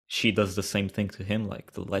if she does the same thing to him,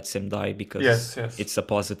 like lets him die, because it's a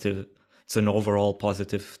positive it's an overall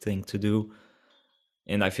positive thing to do,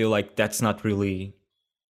 and I feel like that's not really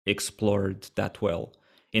explored that well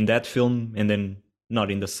in that film, and then not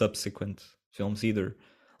in the subsequent films either.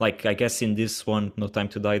 Like, I guess in this one, No Time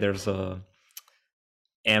to Die, there's a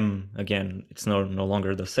M again. It's no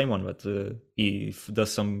longer the same one, but he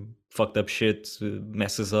does some fucked up shit,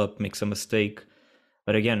 messes up, makes a mistake.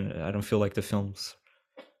 But again, I don't feel like the films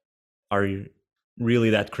are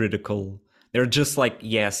really that critical. They're just like,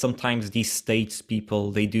 yeah, sometimes these states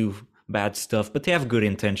people, they do bad stuff, but they have good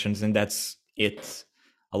intentions, and that's it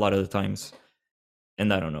a lot of the times.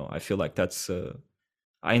 And I don't know, I feel like that's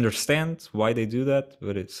I understand why they do that,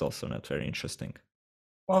 but it's also not very interesting.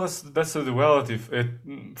 Well, that's the duality.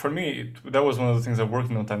 For me, that was one of the things that worked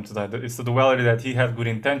in No Time to Die. It's the duality that he had good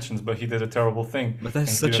intentions, but he did a terrible thing. But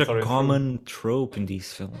that's such a common trope in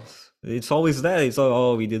these films. It's always that. It's like,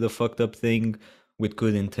 oh, we did a fucked up thing with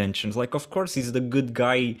good intentions. Like, of course, he's the good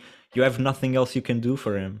guy. You have nothing else you can do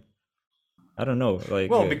for him. I don't know.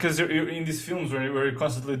 Like, well, because you're in these films where you're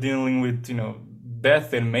constantly dealing with,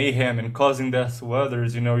 death and mayhem and causing death to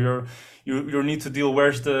others. You need to deal.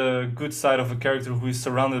 Where's the good side of a character who is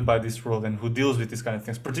surrounded by this world and who deals with these kind of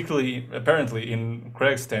things? Particularly, apparently, in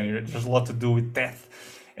Craig's tenure, there's a lot to do with death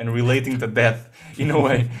and relating to death in a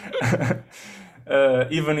way.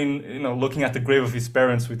 Even in looking at the grave of his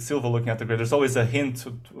parents, with Silva looking at the grave, there's always a hint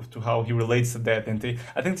to how he relates to death. And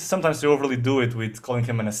I think sometimes they overly do it with calling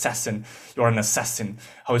him an assassin. You're an assassin.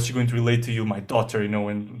 How is she going to relate to you, my daughter?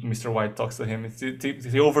 When Mr. White talks to him,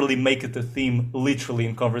 they overly make it a theme, literally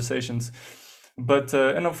in conversations. But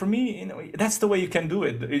for me, that's the way you can do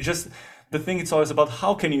it. It's just the thing. It's always about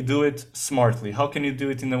how can you do it smartly. How can you do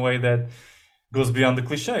it in a way that goes beyond the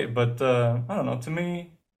cliche. But I don't know. To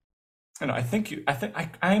me, I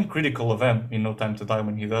am critical of him in No Time to Die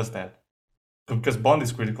when he does that, because Bond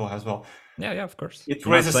is critical as well. Yeah, of course. It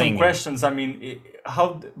raises some questions. I mean,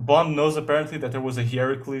 how Bond knows apparently that there was a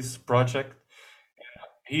Heracles project.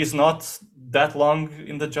 He is not that long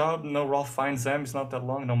in the job. No, Ralph Fiennes is not that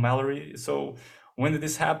long. No, Mallory. So when did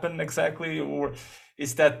this happen exactly, or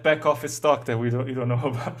is that back office talk that you don't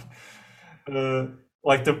know about?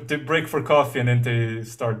 Like they break for coffee and then they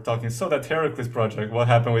start talking. So that Heracles project, what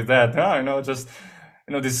happened with that? Just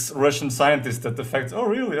this Russian scientist that affects. Oh,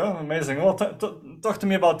 really? Oh, amazing. Well, talk to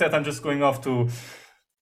me about that. I'm just going off to,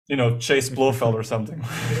 chase Blofeld or something.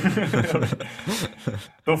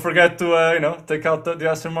 Don't forget to take out the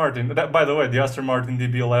Aston Martin. That, by the way, the Aston Martin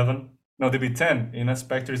DB10 in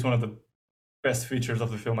Spectre is one of the best features of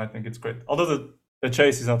the film. I think it's great. Although the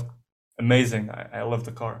chase is not amazing. I love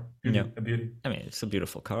the car. A beauty. I mean, it's a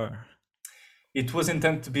beautiful car. It was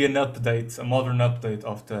intended to be an update, a modern update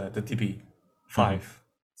of the DB5. Mm-hmm.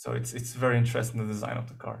 So it's very interesting, the design of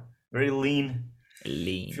the car. Very lean.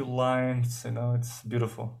 Few lines, it's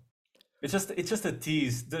beautiful. It's just a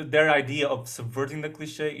tease. Their idea of subverting the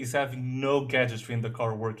cliche is having no gadgetry in the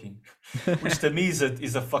car working, which to me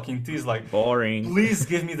is a fucking tease. Like, boring. Please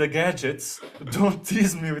give me the gadgets. Don't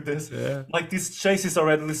tease me with this. Yeah. Like, this chase is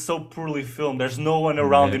already so poorly filmed. There's no one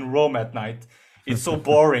around in Rome at night. It's so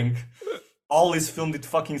boring. All is filmed with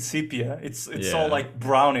fucking sepia. It's all like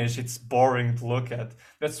brownish. It's boring to look at.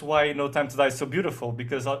 That's why No Time to Die is so beautiful,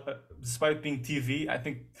 because despite being TV, I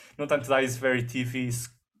think No Time to Die is very TV.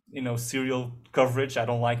 Serial coverage. I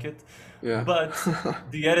don't like it. Yeah. But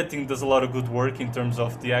the editing does a lot of good work in terms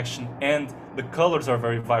of the action, and the colors are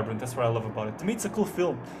very vibrant. That's what I love about it. To me, it's a cool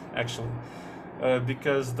film, actually,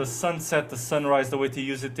 because the sunset, the sunrise, the way they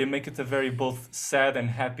use it, they make it a very both sad and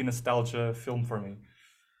happy nostalgia film for me.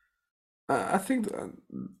 I think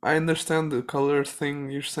I understand the color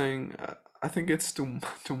thing you're saying. I think it's too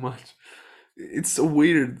much. It's a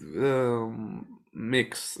weird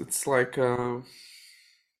mix. It's like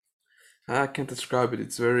I can't describe it.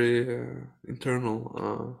 It's very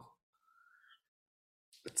internal.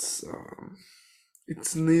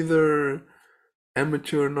 It's neither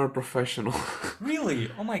amateur nor professional. Really?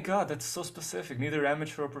 Oh my God, that's so specific. Neither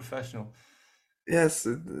amateur or professional. Yes,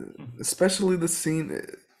 especially the scene,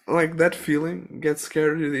 like that feeling gets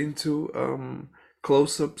carried into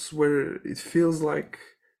close-ups where it feels like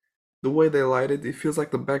the way they light it. It feels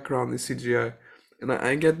like the background is CGI. And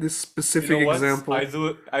I get this specific example.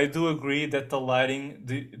 I do agree that the lighting,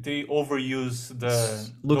 they overuse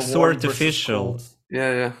looks the so artificial.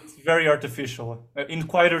 Yeah. It's very artificial. In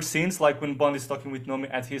quieter scenes, like when Bond is talking with Nomi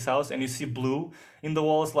at his house, and you see blue in the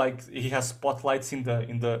walls, like he has spotlights in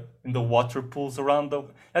the water pools around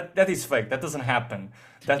that is fake. That doesn't happen.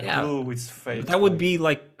 Blue is fake. That would be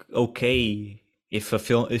like okay if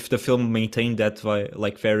the film maintained that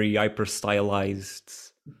like very hyper stylized.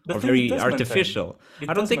 Or very artificial.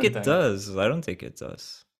 I don't think it does.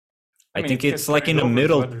 I mean, think it gets it's like carried in the over to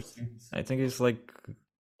middle. other scenes. I think it's like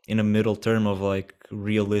in a middle term of like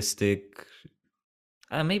realistic.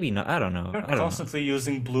 Maybe not. I don't know. They're I don't know. constantly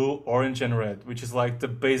using blue, orange, and red, which is like the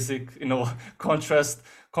basic,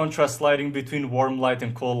 contrast lighting between warm light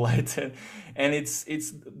and cold light, and it's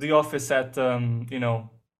the office at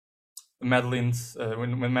Madeline's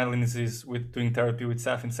when Madeline is with doing therapy with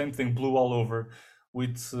Safin, same thing, blue all over,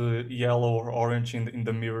 with yellow or orange in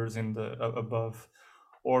the mirrors in the above,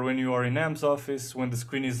 or when you are in Am's office when the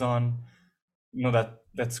screen is on,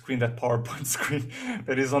 that screen, that PowerPoint screen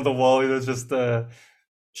that is on the wall, it just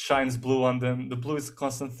shines blue on them. The blue is a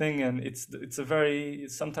constant thing, and it's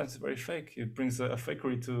sometimes very fake. It brings a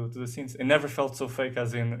fakery to the scenes. It never felt so fake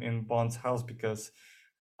as in Bond's house, because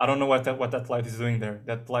I don't know what that light is doing there.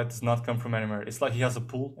 That light does not come from anywhere. It's like he has a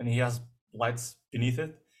pool and he has lights beneath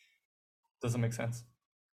it. Doesn't make sense.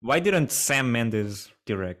 Why didn't Sam Mendes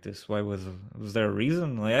direct this? Why was there a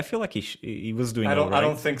reason? Like, I feel like he was doing. I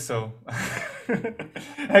don't think so.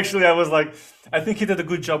 Actually, I think he did a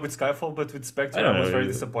good job with Skyfall, but with Spectre, I was very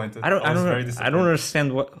disappointed. I don't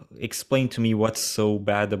understand explain to me what's so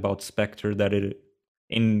bad about Spectre that it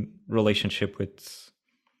in relationship with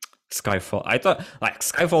Skyfall. I thought like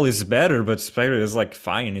Skyfall is better, but Spectre is like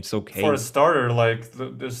fine. It's okay. For a starter, like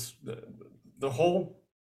the whole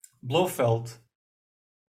Blofeld,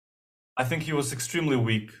 I think he was extremely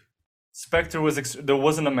weak. Spectre there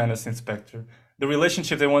wasn't a menace in Spectre. The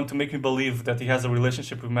relationship, they want to make me believe that he has a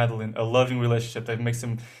relationship with Madeline, a loving relationship that makes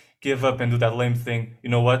him give up and do that lame thing. You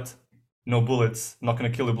know what? No bullets. I'm not gonna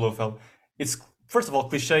kill you, Blofeld. It's first of all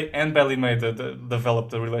cliche and badly made to develop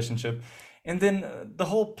the relationship, and then the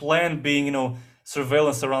whole plan being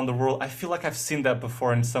surveillance around the world. I feel like I've seen that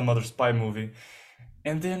before in some other spy movie.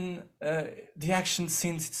 And then the action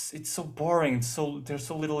scenes, it's so boring. They're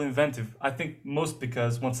so little inventive. I think most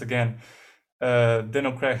because, once again,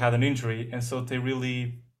 Daniel Craig had an injury, and so they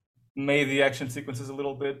really made the action sequences a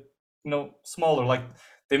little bit, smaller. Like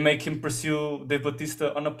they make him pursue Dave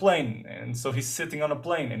Bautista on a plane, and so he's sitting on a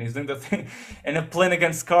plane and he's doing the thing. And a plane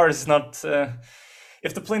against cars is not.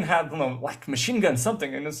 If the plane had, like machine gun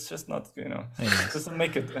something, and it's just not, it doesn't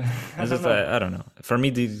make it. I don't know. For me,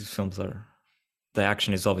 these films the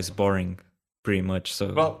action is always boring, pretty much.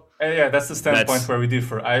 So yeah, that's the standpoint where we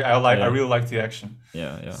differ. I really like the action.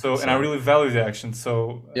 Yeah. So and I really value the action.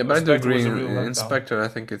 So yeah, but I do agree. In Spectre, I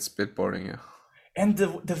think it's a bit boring. Yeah. And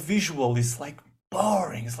the visual is like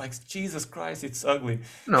boring. It's like Jesus Christ, it's ugly.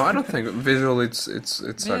 No, I don't think visually it's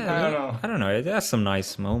ugly. I don't know. It has some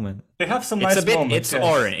nice moments. They have some nice moments. It's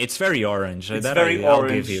orange. It's very orange. It's very orange. I'll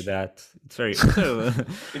give you that. It's very.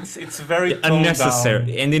 it's very unnecessary,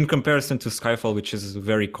 down. and in comparison to Skyfall, which is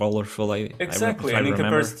very colorful, exactly. And in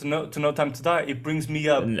comparison to No Time to Die, it brings me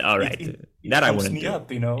up. All right, that I wouldn't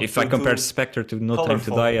do. If I compare Spectre to No Time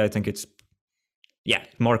to Die, I think it's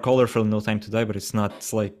more colorful than No Time to Die, but it's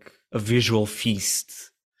not like a visual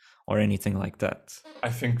feast or anything like that. I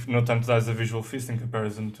think No Time to Die is a visual feast in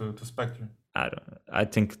comparison to Spectre. I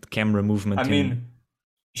think the camera movement.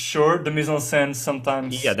 Sure, the mise en scène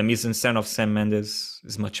sometimes. Yeah, the mise en scène of Sam Mendes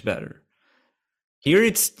is much better. Here,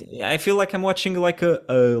 I feel like I'm watching like a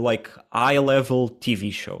eye level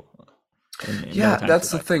TV show.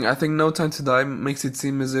 That's the thing. I think No Time to Die makes it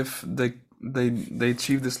seem as if they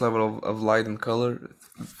achieve this level of light and color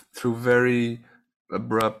through very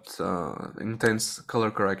abrupt, intense color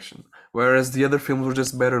correction, whereas the other films were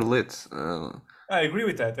just better lit. I agree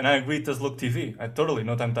with that, and I agree it does look TV.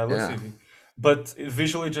 No Time to Die looks TV, but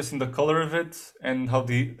visually, just in the color of it and how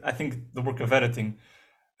I think the work of editing,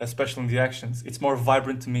 especially in the actions, it's more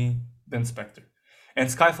vibrant to me than Spectre. And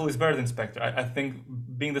Skyfall is better than Spectre. I think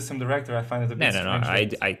being the same director, I find it a bit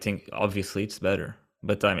strange. I think obviously it's better,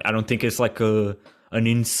 but I don't think it's like an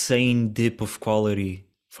insane dip of quality.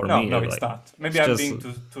 For me, no, it's not. Maybe I'm being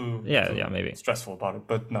too maybe stressful about it,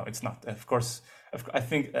 but no, it's not. Of course, I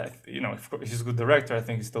think of course, he's a good director. I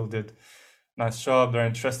think he still did a nice job. There are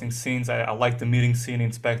interesting scenes. I like the meeting scene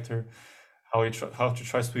in Spectre, how he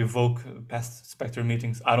tries to evoke past Spectre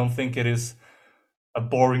meetings. I don't think it is a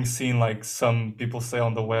boring scene like some people say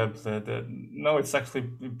on the web. No, it's actually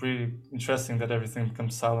pretty interesting that everything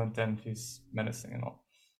becomes silent and he's menacing and all.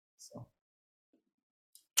 So,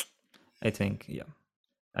 I think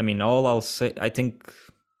all I'll say, I think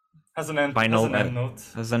as an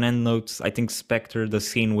end note, I think Spectre, the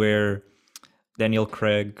scene where Daniel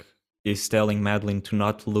Craig is telling Madeline to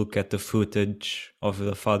not look at the footage of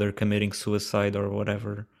the father committing suicide or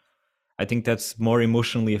whatever, I think that's more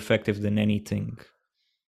emotionally effective than anything.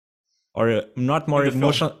 Or not more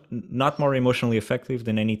emotionally effective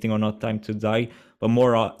than anything on No Time to Die, but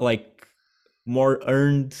more more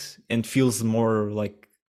earned and feels more like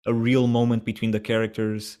a real moment between the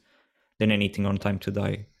characters than anything on Time to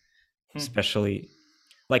Die. Especially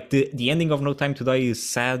like the ending of No Time to Die is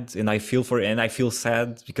sad, and I feel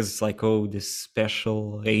sad because it's like, oh, this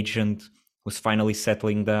special agent was finally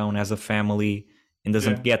settling down as a family and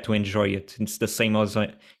doesn't get to enjoy it. It's the same as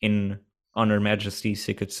in On Her Majesty's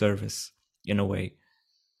Secret Service in a way,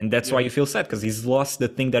 and that's why you feel sad, because he's lost the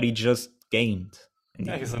thing that he just gained.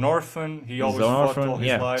 Yeah, he's an orphan. He's always fought all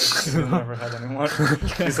his life. He never had anyone.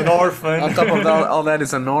 He's an orphan. On top of all that,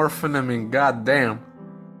 he's an orphan. I mean, goddamn.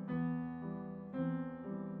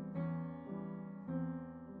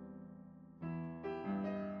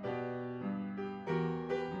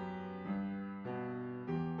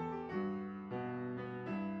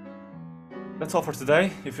 That's all for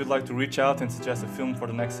today. If you'd like to reach out and suggest a film for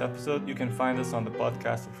the next episode, you can find us on the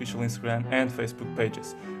podcast official Instagram and Facebook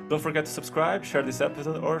pages. Don't forget to subscribe, share this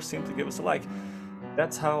episode, or simply give us a like.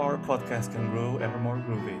 That's how our podcast can grow ever more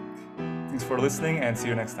groovy. Thanks for listening, and see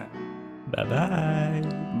you next time. Bye-bye.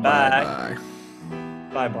 Bye.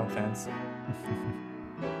 Bye, Bond fans.